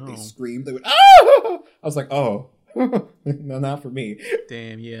horrifically. Oh, like no. they screamed. They went, ah! I was like, oh, no, not for me.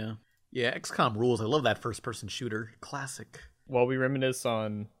 Damn. Yeah. Yeah. XCOM rules. I love that first-person shooter. Classic. While we reminisce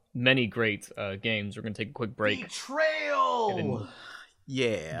on many great games, we're gonna take a quick break. Betrayal.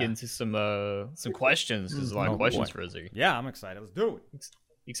 Yeah. Get into some questions. There's a lot of questions boy. for Izzy. Yeah, I'm excited. Let's do it.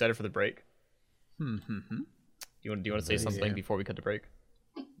 You excited for the break? Do you want to say something Yeah. before we cut the break?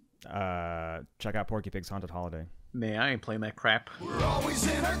 Check out Porky Pig's Haunted Holiday. Man, I ain't playing that crap. We're always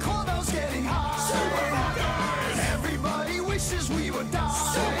in our clubhouse getting high. Super fuckers. Everybody wishes we would die.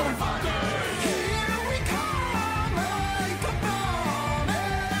 Super fuckers. Here we come like a bomb.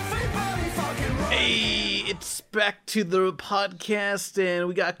 Everybody fucking run. Hey, it's back to the podcast, and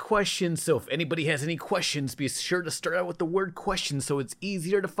we got questions. So if anybody has any questions, be sure to start out with the word question so it's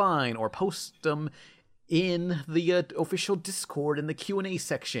easier to find, or post them in the official Discord in the Q&A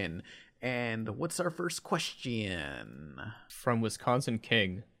section. And what's our first question? From Wisconsin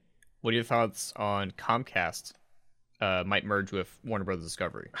King, what are your thoughts on Comcast might merge with Warner Brothers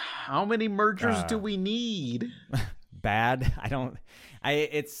Discovery? How many mergers do we need? Bad.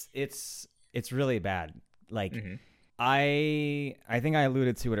 It's really bad. Like I think I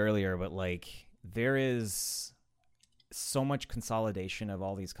alluded to it earlier, but like there is so much consolidation of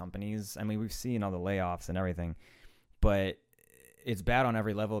all these companies. I mean, we've seen all the layoffs and everything, but it's bad on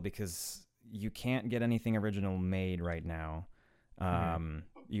every level because you can't get anything original made right now.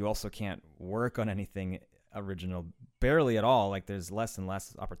 You also can't work on anything original barely at all. Like there's less and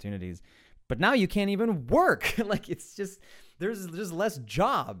less opportunities, but now you can't even work. Like it's just, there's just less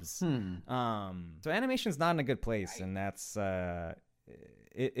jobs. So animation's not in a good place. And that's,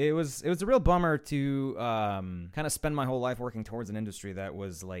 it was a real bummer to kind of spend my whole life working towards an industry that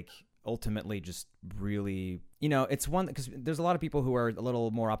was like ultimately just really, it's one because there's a lot of people who are a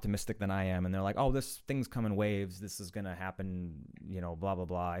little more optimistic than I am, and they're like, oh, this things come in waves, this is gonna happen, blah blah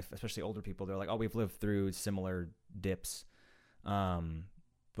blah. Especially older people, they're like, oh, we've lived through similar dips.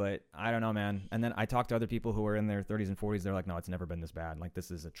 But I don't know, man. And then I talked to other people who are in their 30s and 40s. They're like, no, it's never been this bad. Like,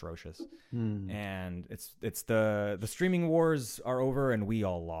 this is atrocious. And it's the streaming wars are over and we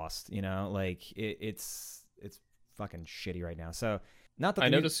all lost, like it's fucking shitty right now. So not that I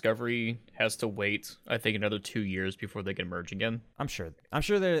know Discovery has to wait, I think, another 2 years before they can merge again. I'm sure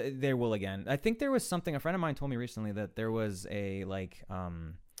they will again. I think there was something, a friend of mine told me recently that there was a like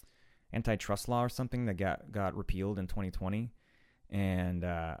antitrust law or something that got repealed in 2020. And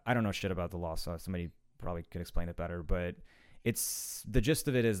I don't know shit about the law, so somebody probably could explain it better. But it's the gist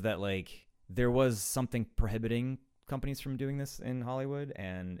of it is that like there was something prohibiting companies from doing this in Hollywood,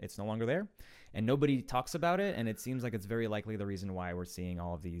 and it's no longer there, and nobody talks about it. And it seems like it's very likely the reason why we're seeing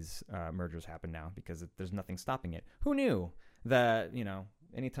all of these mergers happen now, because there's nothing stopping it. Who knew that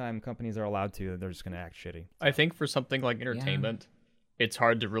anytime companies are allowed to, they're just going to act shitty. I think for something like entertainment, it's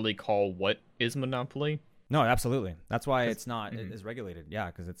hard to really call what is monopoly. No, absolutely. That's why it's not as regulated. Yeah,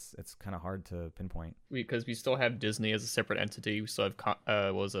 because it's kind of hard to pinpoint. Because we still have Disney as a separate entity. We still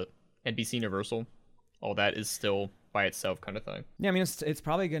have NBC Universal, all that is still by itself kind of thing. Yeah, I mean, it's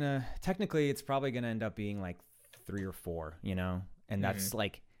probably gonna end up being like 3 or 4, you know, and that's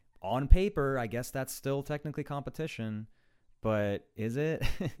like on paper, I guess that's still technically competition, but is it?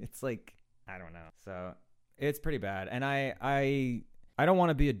 It's like, I don't know. So it's pretty bad, and I don't want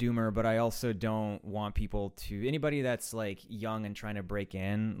to be a doomer, but I also don't want anybody that's like young and trying to break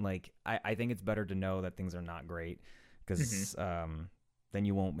in. Like, I think it's better to know that things are not great, because then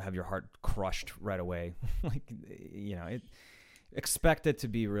you won't have your heart crushed right away. Like, you know, expect it to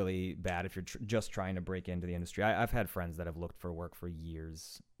be really bad if you're just trying to break into the industry. I've had friends that have looked for work for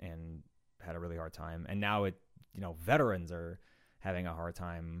years and had a really hard time, and now veterans are having a hard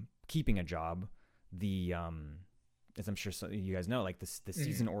time keeping a job. As I'm sure you guys know, like the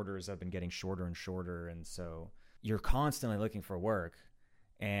season orders have been getting shorter and shorter, and so you're constantly looking for work.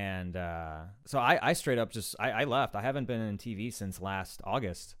 And so I straight up I left. I haven't been in TV since last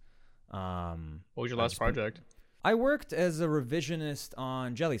August. What was your last project? I worked as a revisionist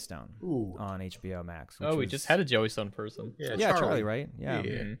on Jellystone on HBO Max. We just had a Jellystone person. Yeah, Charlie, right? Yeah.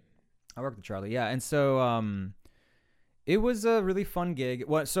 I worked with Charlie. Yeah, and so it was a really fun gig.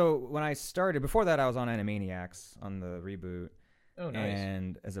 So when I started, before that, I was on Animaniacs on the reboot. Oh, nice.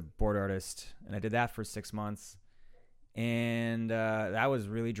 And as a board artist, and I did that for 6 months, and that was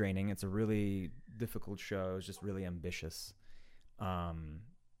really draining. It's a really difficult show. It's just really ambitious.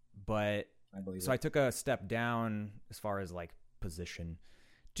 But I took a step down as far as like position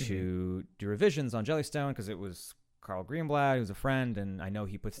to do revisions on Jellystone, because it was Carl Greenblatt, who's a friend, and I know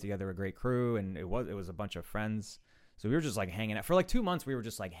he puts together a great crew, and it was a bunch of friends. So we were just like hanging out for like 2 months. We were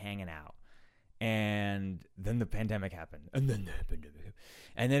just like hanging out, and then the pandemic happened, and then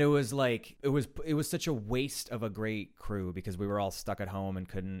it was like it was such a waste of a great crew, because we were all stuck at home and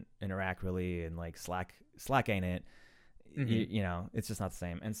couldn't interact really, and like Slack ain't it. You know, it's just not the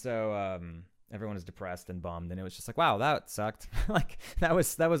same. And so everyone was depressed and bummed, and it was just like, wow, that sucked. Like that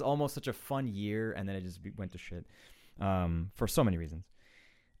was almost such a fun year, and then it just went to shit for so many reasons.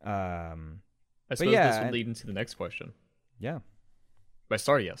 I suppose this would lead into the next question. Yeah. By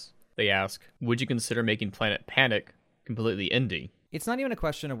Star Yes, they ask, would you consider making Planet Panic completely indie? It's not even a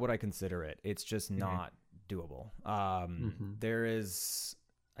question of what I consider it. It's just not doable. There is,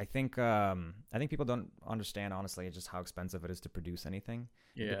 I think people don't understand, honestly, just how expensive it is to produce anything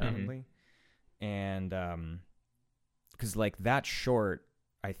independently. And because like that short,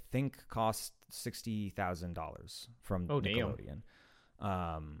 I think cost $60,000 from Nickelodeon.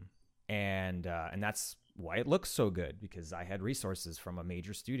 And that's why it looks so good, because I had resources from a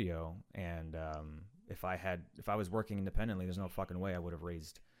major studio, and if I was working independently, there's no fucking way I would have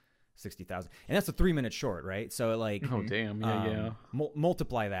raised $60,000. And that's a 3-minute short, right? So like,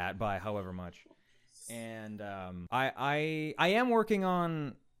 multiply that by however much. And I am working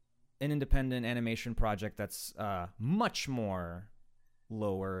on an independent animation project that's much more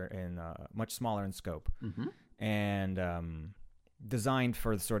lower and much smaller in scope, and designed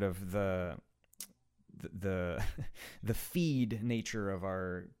for sort of the feed nature of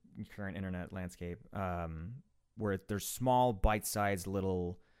our current internet landscape, where there's small bite-sized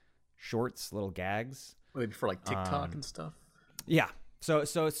little shorts, little gags, maybe for like TikTok and stuff. Yeah, so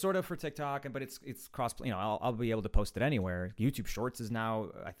it's sort of for TikTok, but it's cross. You know, I'll be able to post it anywhere. YouTube Shorts is now,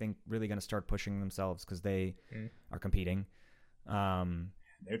 I think, really going to start pushing themselves, because they are competing.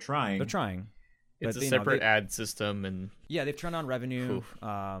 They're trying. It's a separate ad system, and they've turned on revenue,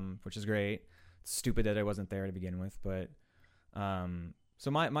 which is great. It's stupid that I wasn't there to begin with, but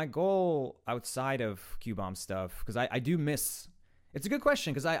so my goal outside of Q-Bomb stuff, because I do miss. It's a good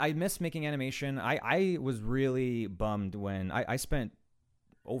question, because I miss making animation. I was really bummed when I spent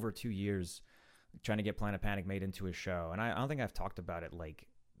over 2 years trying to get Planet Panic made into a show, and I don't think I've talked about it like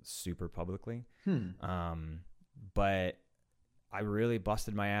super publicly. But I really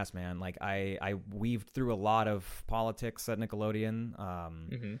busted my ass, man. Like I weaved through a lot of politics at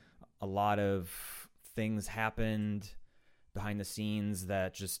Nickelodeon. A lot of things happened behind the scenes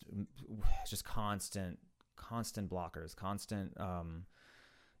that just constant blockers, constant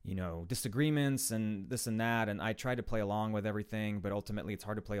disagreements and this and that. And I tried to play along with everything, but ultimately it's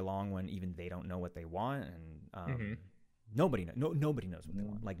hard to play along when even they don't know what they want, and nobody knows what they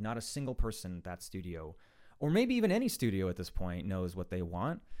want. Like not a single person at that studio, or maybe even any studio at this point, knows what they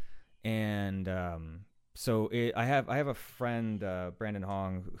want. And I have a friend, Brandon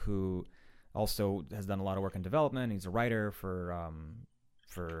Hong, who also has done a lot of work in development. He's a writer for a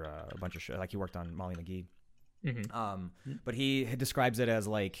bunch of shows. Like he worked on Molly McGee. But he describes it as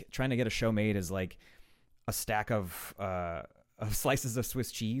like trying to get a show made is like a stack of slices of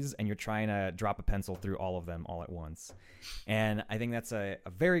Swiss cheese, and you're trying to drop a pencil through all of them all at once. And I think that's a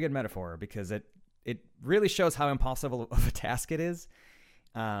very good metaphor, because it really shows how impossible of a task it is,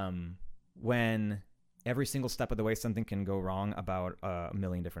 when every single step of the way something can go wrong about a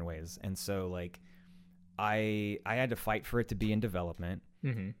million different ways. And so like I had to fight for it to be in development,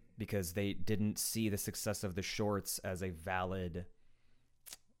 because they didn't see the success of the shorts as a valid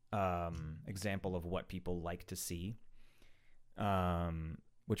example of what people like to see,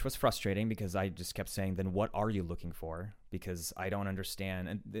 which was frustrating, because I just kept saying, then what are you looking for? Because I don't understand.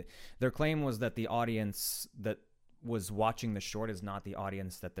 And their claim was that the audience that was watching the short is not the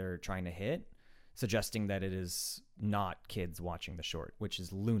audience that they're trying to hit, suggesting that it is not kids watching the short, which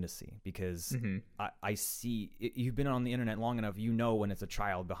is lunacy, because I see you've been on the internet long enough, you know when it's a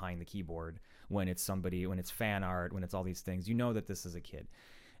child behind the keyboard, when it's somebody, when it's fan art, when it's all these things, you know that this is a kid.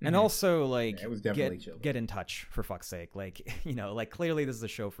 And also, like, it was definitely chill. Get in touch, for fuck's sake. Like, you know, like, clearly this is a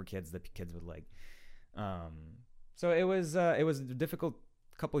show for kids that kids would like. So it was a difficult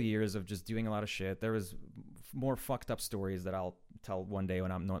couple years of just doing a lot of shit. There was more fucked up stories that I'll tell one day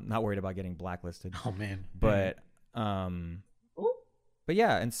when I'm not worried about getting blacklisted. Oh man. But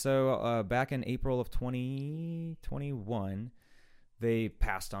yeah, and so back in April of 2021, they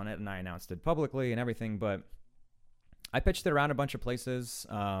passed on it, and I announced it publicly and everything, but I pitched it around a bunch of places.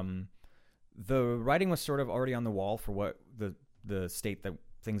 The writing was sort of already on the wall for what the state that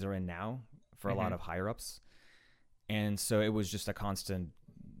things are in now for a lot of higher ups. And so it was just a constant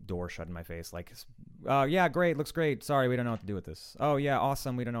door shut in my face. Like, yeah, great. Looks great. Sorry, we don't know what to do with this. Oh yeah,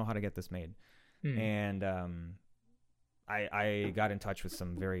 awesome. We don't know how to get this made. And I got in touch with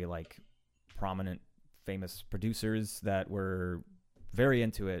some very like prominent, famous producers that were very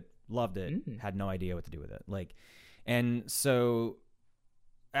into it, loved it, had no idea what to do with it. Like, and so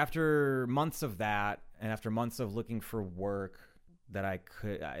after months of that, and after months of looking for work that I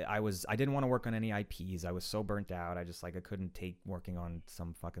didn't want to work on any IPs. I was so burnt out. I just like, I couldn't take working on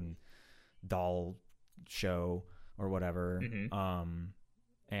some fucking doll show or whatever.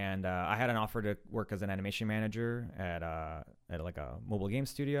 And I had an offer to work as an animation manager at like a mobile game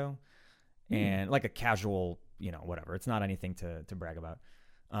studio, and like a casual, you know, whatever. It's not anything to brag about.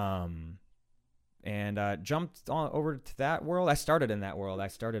 And jumped over to that world. I started in that world. I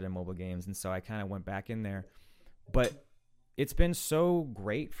started in mobile games, and so I kind of went back in there. But it's been so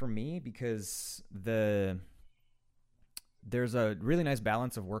great for me because there's a really nice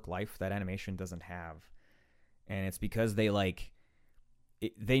balance of work life that animation doesn't have, and it's because they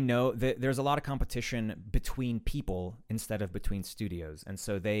know that there's a lot of competition between people instead of between studios, and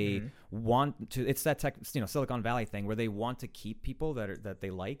so they want to. It's that Silicon Valley thing where they want to keep people that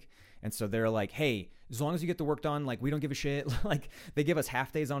they like. And so they're like, hey, as long as you get the work done, like, we don't give a shit. Like, they give us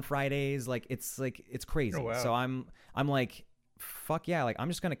half days on Fridays. Like, it's crazy. Oh, wow. So I'm like, fuck yeah. Like, I'm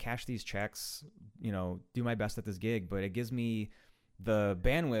just going to cash these checks, you know, do my best at this gig. But it gives me the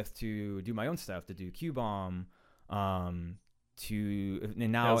bandwidth to do my own stuff, to do Q-Bomb, and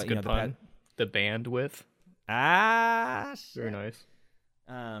now, that was a good pun. The bandwidth. Shit. Very nice.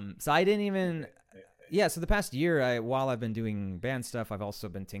 So I didn't even... Yeah, so the past year, while I've been doing band stuff, I've also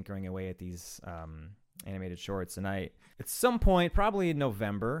been tinkering away at these animated shorts. And at some point, probably in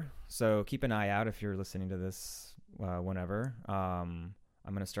November, so keep an eye out if you're listening to this whenever, I'm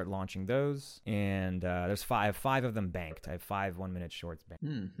going to start launching those. And there's five of them banked. I have 5 1-minute shorts banked.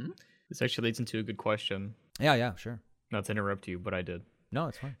 This actually leads into a good question. Yeah, sure. Not to interrupt you, but I did. No,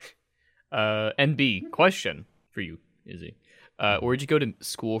 it's fine. NB, question for you, Izzy. Where'd you go to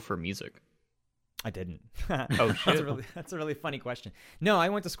school for music? I didn't. Oh shit! That's a really funny question. No, I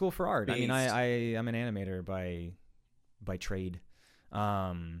went to school for art. I mean, I'm an animator by trade,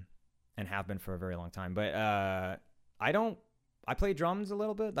 and have been for a very long time. But I play drums a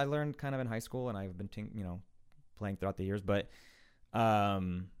little bit. I learned kind of in high school, and I've been playing throughout the years. But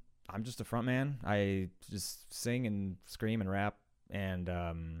I'm just a front man. I just sing and scream and rap, and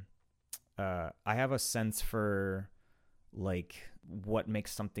I have a sense for like what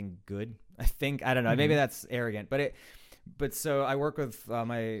makes something good. I think, I don't know, maybe that's arrogant, but so I work with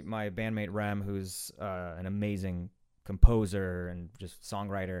my bandmate Rem, who's an amazing composer and just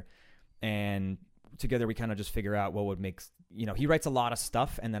songwriter, and together we kind of just figure out what would make, he writes a lot of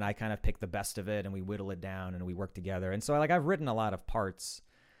stuff, and then I kind of pick the best of it and we whittle it down and we work together. And so I've written a lot of parts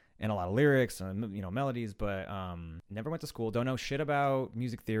and a lot of lyrics and melodies, but never went to school. Don't know shit about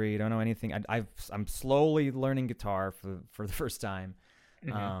music theory. Don't know anything. I'm slowly learning guitar for the first time,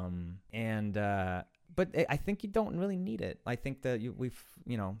 but I think you don't really need it. I think that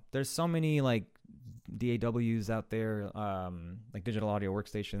there's so many like DAWs out there, like digital audio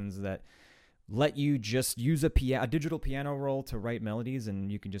workstations that let you just use a digital piano roll to write melodies,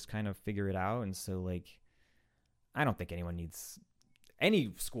 and you can just kind of figure it out. And so, like, I don't think anyone needs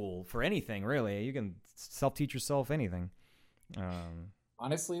any school for anything, really. You can self-teach yourself anything.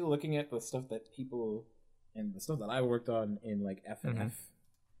 Honestly, looking at the stuff that people and the stuff that I worked on in like F&F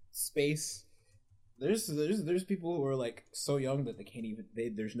space, there's people who are like so young that they can't even.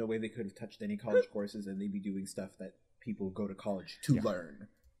 There's no way they could have touched any college courses, and they'd be doing stuff that people go to college to learn.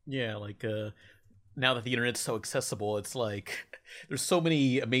 Yeah, like now that the internet's so accessible, it's like there's so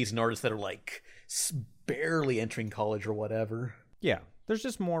many amazing artists that are like barely entering college or whatever. Yeah, there's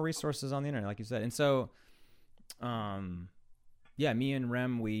just more resources on the internet, like you said. And so, yeah, me and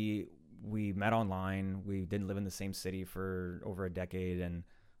Rem, we met online. We didn't live in the same city for over a decade, and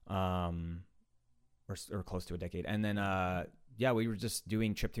or close to a decade. And then yeah, we were just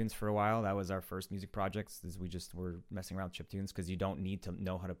doing chiptunes for a while. That was our first music projects. Is we just were messing around with chiptunes because you don't need to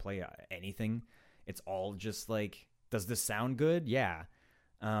know how to play anything. It's all just like, does this sound good? Yeah.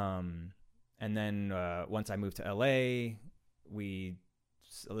 And then once I moved to LA, a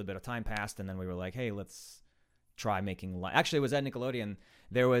little bit of time passed, and then we were like, hey, let's try making actually, it was at Nickelodeon.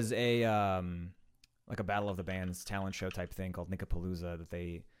 There was a like a Battle of the Bands talent show type thing called Nickapalooza that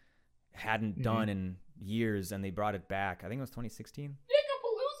they hadn't done in years, and they brought it back. I think it was 2016.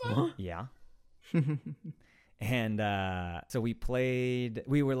 Nickapalooza. Yeah. And so we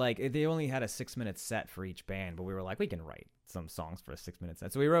were like, they only had a 6-minute set for each band, but we were like, we can write some songs for a 6-minute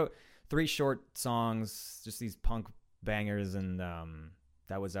set. So we wrote 3 short songs, just these punk bangers, and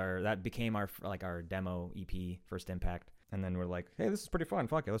that became our demo EP, First Impact. And then we're like, hey, this is pretty fun.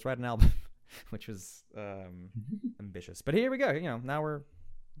 Fuck it, let's write an album, which was ambitious. But here we go. Now we're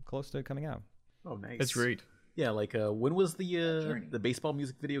close to coming out. Oh, nice. That's great. Yeah, like when was the baseball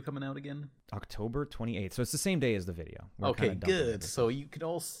music video coming out again? October 28th. So it's the same day as the video. Okay, good. So you can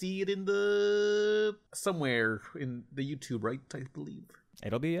all see it somewhere in the YouTube, right? I believe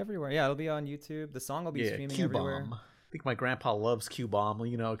it'll be everywhere. Yeah, it'll be on YouTube. The song will be streaming everywhere. I think my grandpa loves Q-Bomb,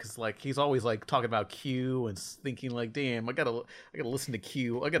 because like he's always like talking about Q and thinking like, damn, I gotta listen to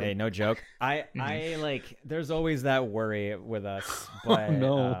Q. Hey, no joke. I like. There's always that worry with us, but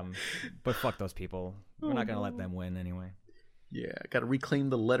but fuck those people. We're not gonna let them win anyway. Yeah, gotta reclaim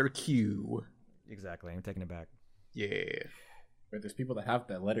the letter Q. Exactly. I'm taking it back. Yeah. But there's people that have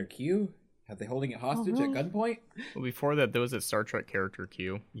the letter Q. Are they holding it hostage at gunpoint? Well, before that, there was that Star Trek character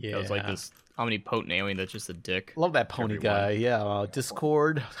Q. Yeah. That was like this omnipotent alien that's just a dick. Love that pony guy. Yeah.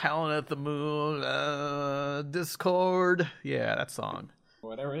 Discord, Howling at the Moon, Discord. Yeah, that song.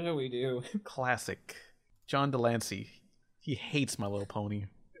 Whatever we do. Classic. John Delancey. He hates My Little Pony.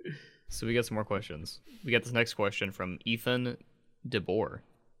 So we got some more questions. We got this next question from Ethan DeBoer.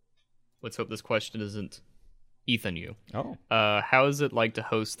 Let's hope this question isn't Ethan you. Oh. How is it like to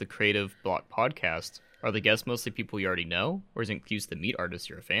host the Creative Block podcast? Are the guests mostly people you already know, or is it excuse to meet artists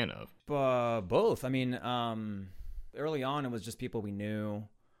you're a fan of? Both. I mean, early on it was just people we knew,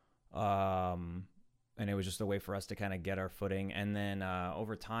 and it was just a way for us to kind of get our footing. And then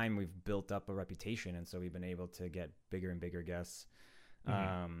over time we've built up a reputation, and so we've been able to get bigger and bigger guests.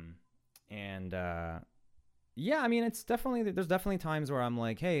 Yeah, I mean, there's definitely times where I'm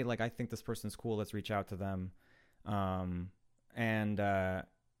like, hey, like I think this person's cool, let's reach out to them. And yeah,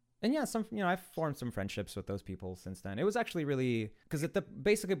 I've formed some friendships with those people since then. It was actually really, because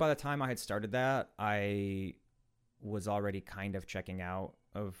basically by the time I had started that, I was already kind of checking out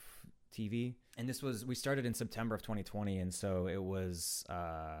of TV. And we started in September of 2020, and so it was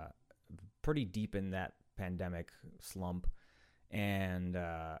pretty deep in that pandemic slump. And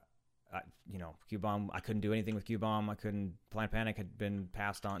Q-Bomb, I couldn't do anything with Q-Bomb. Planet Panic had been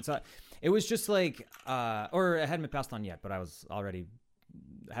passed on. So it was just like, or it hadn't been passed on yet, but I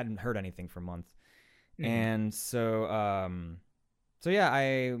hadn't heard anything for months. And so,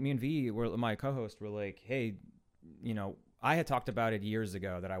 yeah, me and V, my co-host, were like, hey, I had talked about it years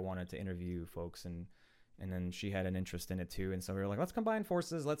ago that I wanted to interview folks, and then she had an interest in it too. And so we were like, let's combine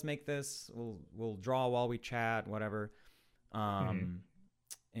forces. Let's make this. We'll draw while we chat, whatever.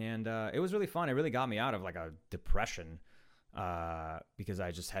 And it was really fun. It really got me out of like a depression because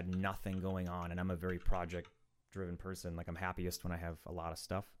I just had nothing going on, and I'm a very project-driven person. Like I'm happiest when I have a lot of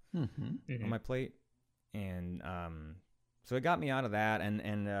stuff on my plate, and so it got me out of that.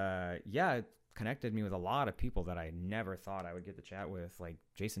 And yeah, it connected me with a lot of people that I never thought I would get to chat with, like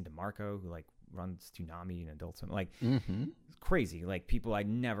Jason DeMarco, who like runs Toonami and Adult Swim. Like it's crazy, like people I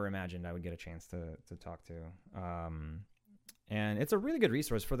never imagined I would get a chance to talk to. And it's a really good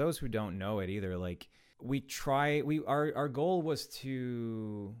resource for those who don't know it either. Like our goal was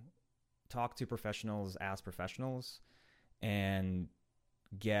to talk to professionals as professionals and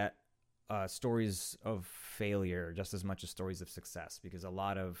get stories of failure just as much as stories of success, because a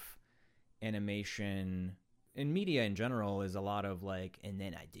lot of animation and media in general is a lot of like, and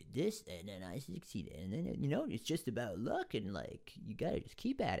then I did this and then I succeeded, and then it's just about luck, and like you gotta just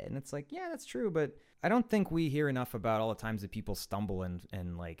keep at it. And it's like, yeah, that's true, but I don't think we hear enough about all the times that people stumble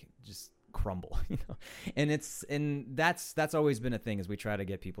and like just crumble, and that's always been a thing, is we try to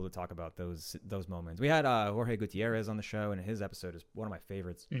get people to talk about those moments. We had Jorge Gutierrez on the show, and his episode is one of my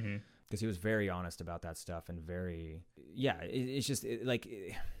favorites because he was very honest about that stuff, and very, it's just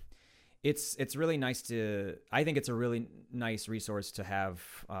it's really nice to, I think it's a really nice resource to have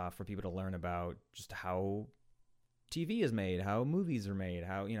for people to learn about just how TV is made, how movies are made,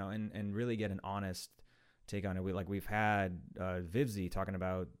 how, and really get an honest take on it. We've had Vivzy talking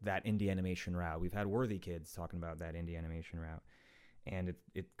about that indie animation route. We've had Worthy Kids talking about that indie animation route. And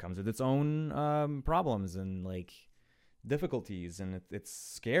it comes with its own problems and like difficulties, and it's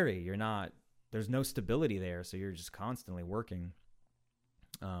scary. There's no stability there, so you're just constantly working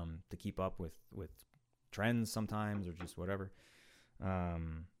to keep up with trends sometimes, or just whatever.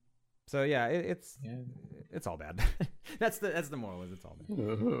 So yeah, it's all bad. that's the moral, is it's all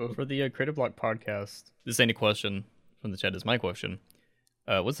bad. For the Creative Block podcast, this ain't a question from the chat, is my question.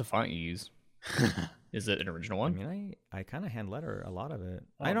 What's the font you use? Is it an original one? I mean, I kind of hand letter a lot of it.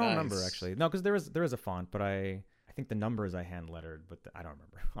 I don't remember actually. No, because there is a font, but I think the numbers I hand lettered, but I don't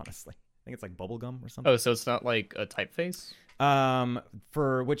remember honestly. I think it's like bubblegum or something. Oh, so it's not like a typeface?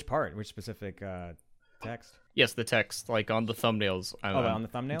 For which part? Which specific text? Yes, the text, like on the thumbnails. On the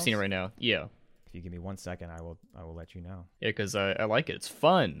thumbnails? I'm seeing it right now. Yeah. If you give me 1 second, I will let you know. Yeah, because I like it. It's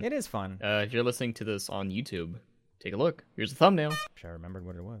fun. It is fun. If you're listening to this on YouTube, take a look. Here's the thumbnail. I'm sure I remembered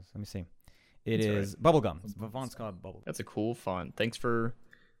what it was. Let me see. It is Bubblegum. The font's called Bubblegum. That's a cool font. Thanks for...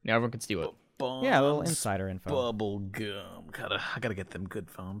 Now everyone can steal it. Yeah, a little insider info. Bubblegum. I gotta get them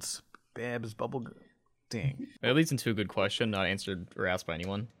good fonts. Babs Bubblegum. Dang. That leads into a good question, not answered or asked by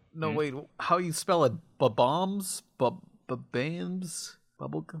anyone. No, wait. How you spell it? Bombs? Bams?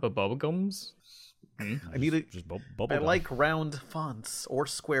 Bubblegum? Bubblegums? I need it. Just I bubblegum. like round fonts or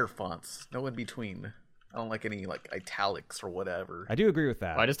square fonts. No in between. I don't like any like italics or whatever. I do agree with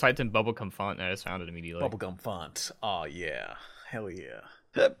that. I just typed in bubblegum font and I just found it immediately. Bubblegum font. Oh yeah. Hell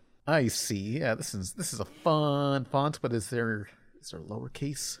yeah. I see. Yeah, this is a fun font, but is there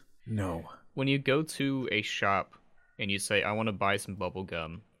lowercase? No. When you go to a shop and you say, I want to buy some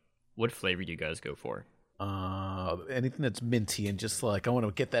bubblegum, what flavor do you guys go for? Anything that's minty, and just like, I want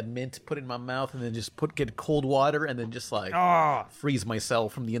to get that mint, put it in my mouth, and then just get cold water, and then just like freeze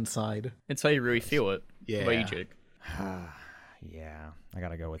myself from the inside. It's how you really feel it. Yeah. What about you, Jake? Yeah, I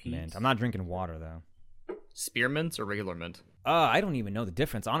gotta go with mint. I'm not drinking water though. Spearmint or regular mint? I don't even know the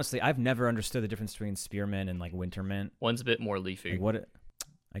difference. Honestly, I've never understood the difference between spearmint and like winter mint. One's a bit more leafy. Like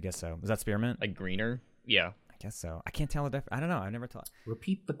I guess so. Is that spearmint? Like greener? Yeah. I guess so. I can't tell the difference. I don't know. I've never taught.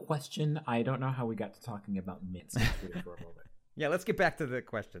 Repeat the question. I don't know how we got to talking about mints for a moment. Yeah, let's get back to the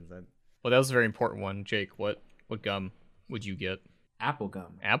questions then. Well, that was a very important one. Jake, what gum would you get? Apple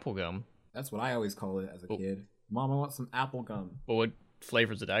gum. Apple gum? That's what I always call it as a kid. Mom, I want some apple gum. Well, what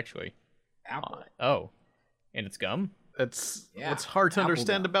flavor is it actually? Apple. Oh. And it's gum? It's hard to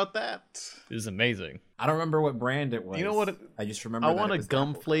understand about that. This is amazing. I don't remember what brand it was. You know what? I just remember. I want a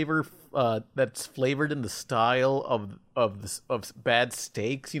gum flavor that's flavored in the style of bad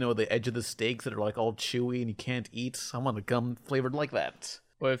steaks. You know, the edge of the steaks that are like all chewy and you can't eat. I want a gum flavored like that.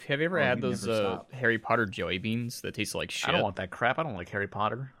 Well, have you ever had those Harry Potter jelly beans that taste like shit? I don't want that crap. I don't like Harry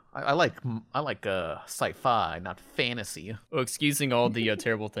Potter. I like sci-fi, not fantasy. Well, excusing all the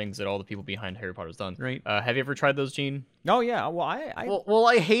terrible things that all the people behind Harry Potter's done. Right. Have you ever tried those, Gene? Oh yeah. Well, I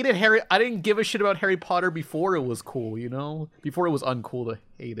I hated Harry. I didn't give a shit about Harry Potter before it was cool. You know, before it was uncool to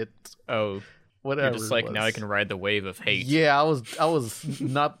hate it. Oh, whatever. You're just like, now I can ride the wave of hate. Yeah, I was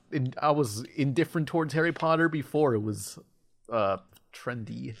not. I was indifferent towards Harry Potter before it was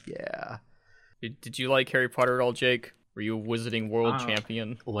trendy. Yeah. Did you like Harry Potter at all, Jake? Were you a Wizarding World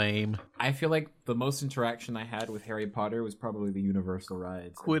champion? Lame. I feel like the most interaction I had with Harry Potter was probably the Universal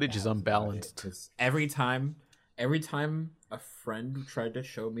rides. Quidditch is unbalanced. Every time a friend tried to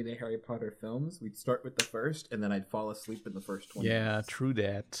show me the Harry Potter films, we'd start with the first, and then I'd fall asleep in the first 20 minutes. True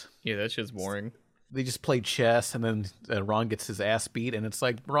that. Yeah, that's just boring. They just play chess, and then Ron gets his ass beat, and it's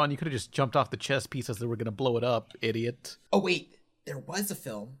like, Ron, you could have just jumped off the chess piece as they were going to blow it up, idiot. Oh, wait. There was a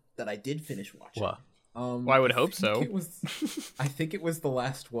film that I did finish watching. What? Well, I would hope so. I think it was the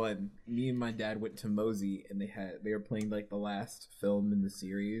last one. Me and my dad went to Mosey, and they were playing like the last film in the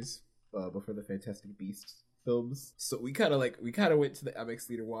series before the Fantastic Beasts films. So we kind of went to the Amex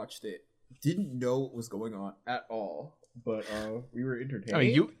Theater, watched it. Didn't know what was going on at all, but we were entertained. I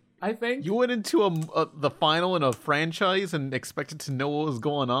mean, I think. You went into the final in a franchise and expected to know what was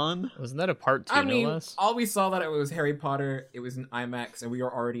going on? Wasn't that a part 2, I mean, no less? all we saw that it was Harry Potter, it was an IMAX, and we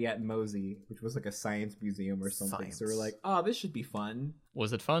were already at Mosey, which was like a science museum or something. So we're like, oh, this should be fun.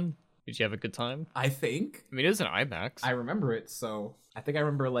 Was it fun? Did you have a good time? I think. I mean, it is an IMAX. I remember it, so I think I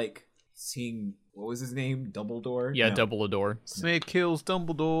remember like seeing, what was his name? Dumbledore? Yeah, No. Dumbledore. Snape kills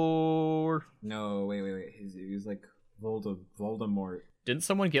Dumbledore. No, wait. He was like Voldemort. Didn't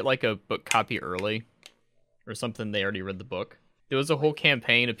someone get like a book copy early? Or something, they already read the book? There was a whole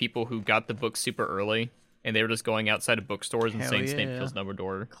campaign of people who got the book super early, and they were just going outside of bookstores and Hell saying yeah. Snape kills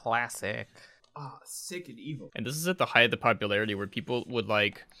Dumbledore. Classic. Ah, sick and evil. And this is at the height of the popularity where people would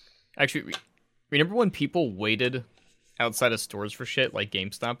like... Actually, remember when people waited outside of stores for shit, like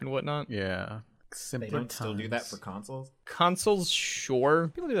GameStop and whatnot? Yeah. They Simpler don't still do that for times. consoles? Consoles, sure.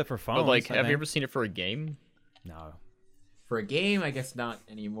 People do that for phones. But like, I have you think. ever seen it for a game? No. For a game, I guess not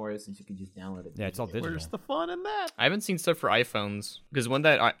anymore, since you can just download it. Yeah, it's all digital. Where's the fun in that? I haven't seen stuff for iPhones, because when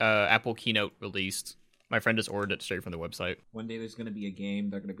that Apple keynote released, my friend just ordered it straight from the website. One day there's going to be a game,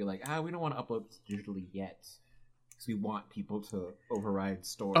 they're going to be like, we don't want to upload this digitally yet. Because we want people to override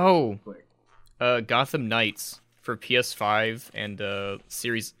stores. Oh. Quick. Gotham Knights for PS5 and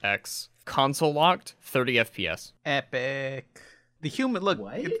Series X. Console locked, 30 FPS. Epic. The human look.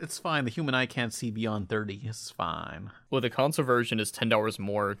 What? It's fine. The human eye can't see beyond 30. It's fine. Well, the console version is $10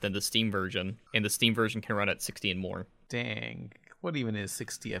 more than the Steam version, and the Steam version can run at 60 and more. Dang. What even is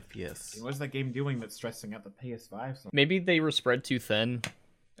 60 FPS? What's that game doing that's stressing out the PS5? So Maybe they were spread too thin.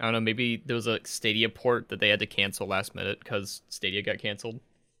 I don't know, maybe there was a Stadia port that they had to cancel last minute because Stadia got canceled.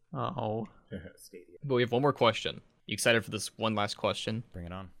 Oh. Stadia. But we have one more question. You excited for this one last question, Bring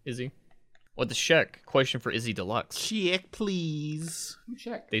it on. Izzy? What the check? Question for Izzy Deluxe. Check, please.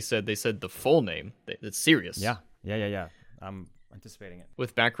 Check. They said the full name. It's serious. Yeah. I'm anticipating it.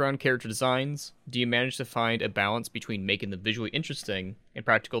 With background character designs, do you manage to find a balance between making them visually interesting and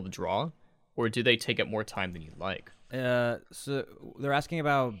practical to draw, or do they take up more time than you like? So they're asking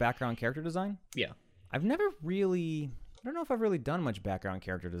about background character design? Yeah. I've never really... I don't know if I've really done much background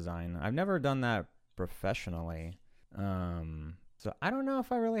character design. I've never done that professionally. So I don't know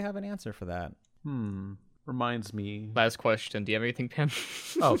if I really have an answer for that. Reminds me. Last question. Do you have anything, Pam?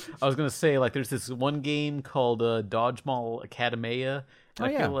 Oh, I was gonna say, like, there's this one game called Dodgeball Academia. Oh,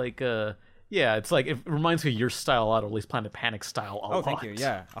 I yeah. feel like, yeah, it's like, it reminds me of your style a lot, or at least Planet Panic style a lot. Oh, thank you.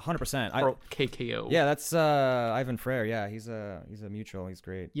 Yeah, 100%. Or KKO. Yeah, that's Ivan Frere. Yeah, he's a mutual. He's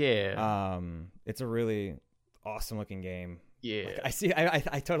great. Yeah. It's a really awesome looking game. Yeah. Like, I see.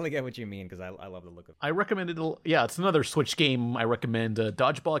 I totally get what you mean because I love the look of it. I recommend it. Yeah, it's another Switch game. I recommend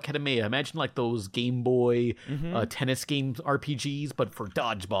Dodgeball Academia. Imagine like those Game Boy tennis game RPGs, but for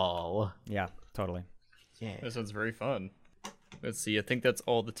dodgeball. Yeah, totally. Yeah. That sounds very fun. Let's see. I think that's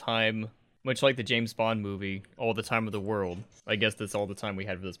all the time. Much like the James Bond movie, all the time of the world. I guess that's all the time we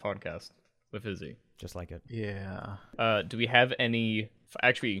had for this podcast with Izzy. Just like it. Yeah. Do we have any?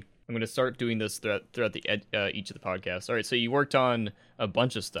 Actually, I'm going to start doing this throughout the each of the podcasts. All right. So you worked on a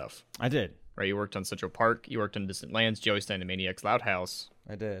bunch of stuff, I did. right? You worked on Central Park. You worked on Distant Lands, Joey Stein and Maniac's Loud House.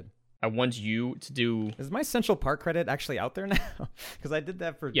 I did. I want you to do. Is my Central Park credit actually out there now? Because I did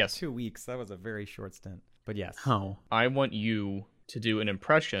that for Yes. 2 weeks. That was a very short stint. But yes. Oh. I want you to do an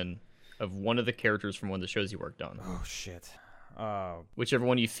impression of one of the characters from one of the shows you worked on. Oh shit. Whichever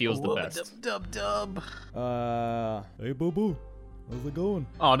one you feel is the best. Dub. Hey boo boo. How's it going?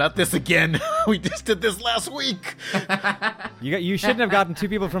 Oh, not this again. We just did this last week. You shouldn't have gotten 2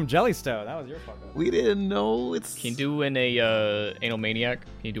 people from Jellystone. That was your fuck up. We didn't know it's. Can you do Anal Maniac?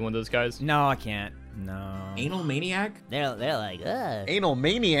 Can you do one of those guys? No, I can't. No. Anal Maniac? They're like, Anal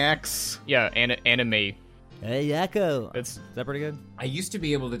Maniacs. Yeah, anime. hey, Yakko. It's Is that pretty good? I used to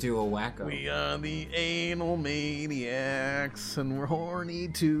be able to do a wacko. We are the Anal Maniacs, and we're horny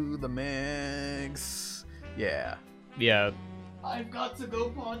to the max. Yeah. yeah. I've got to go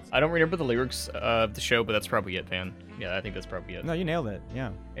punch. I don't remember the lyrics of the show, but that's probably it, man. Yeah, I think that's probably it. No, you nailed it.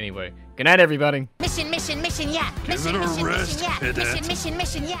 Yeah. Anyway, good night, everybody. Mission, yeah. Mission, yeah. Mission,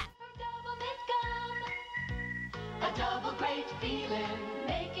 yeah. A double great feeling,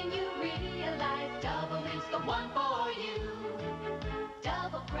 making you realize double is the one for you.